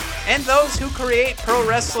fans and those who create pro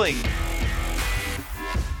wrestling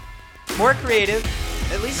more creative,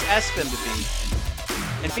 at least ask them to be.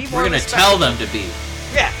 And be more We're gonna respectful. tell them to be.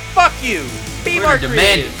 Yeah, fuck you. Be We're more gonna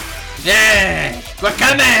demand creative. it. Yeah, we're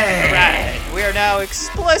coming. Right. We are now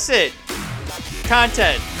explicit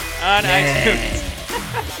content on iTunes.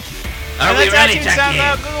 Are And we that's ready, iTunes, SoundCloud,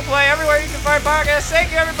 Jackie? Google Play, everywhere you can find podcasts.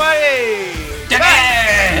 Thank you, everybody.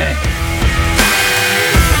 Jackie!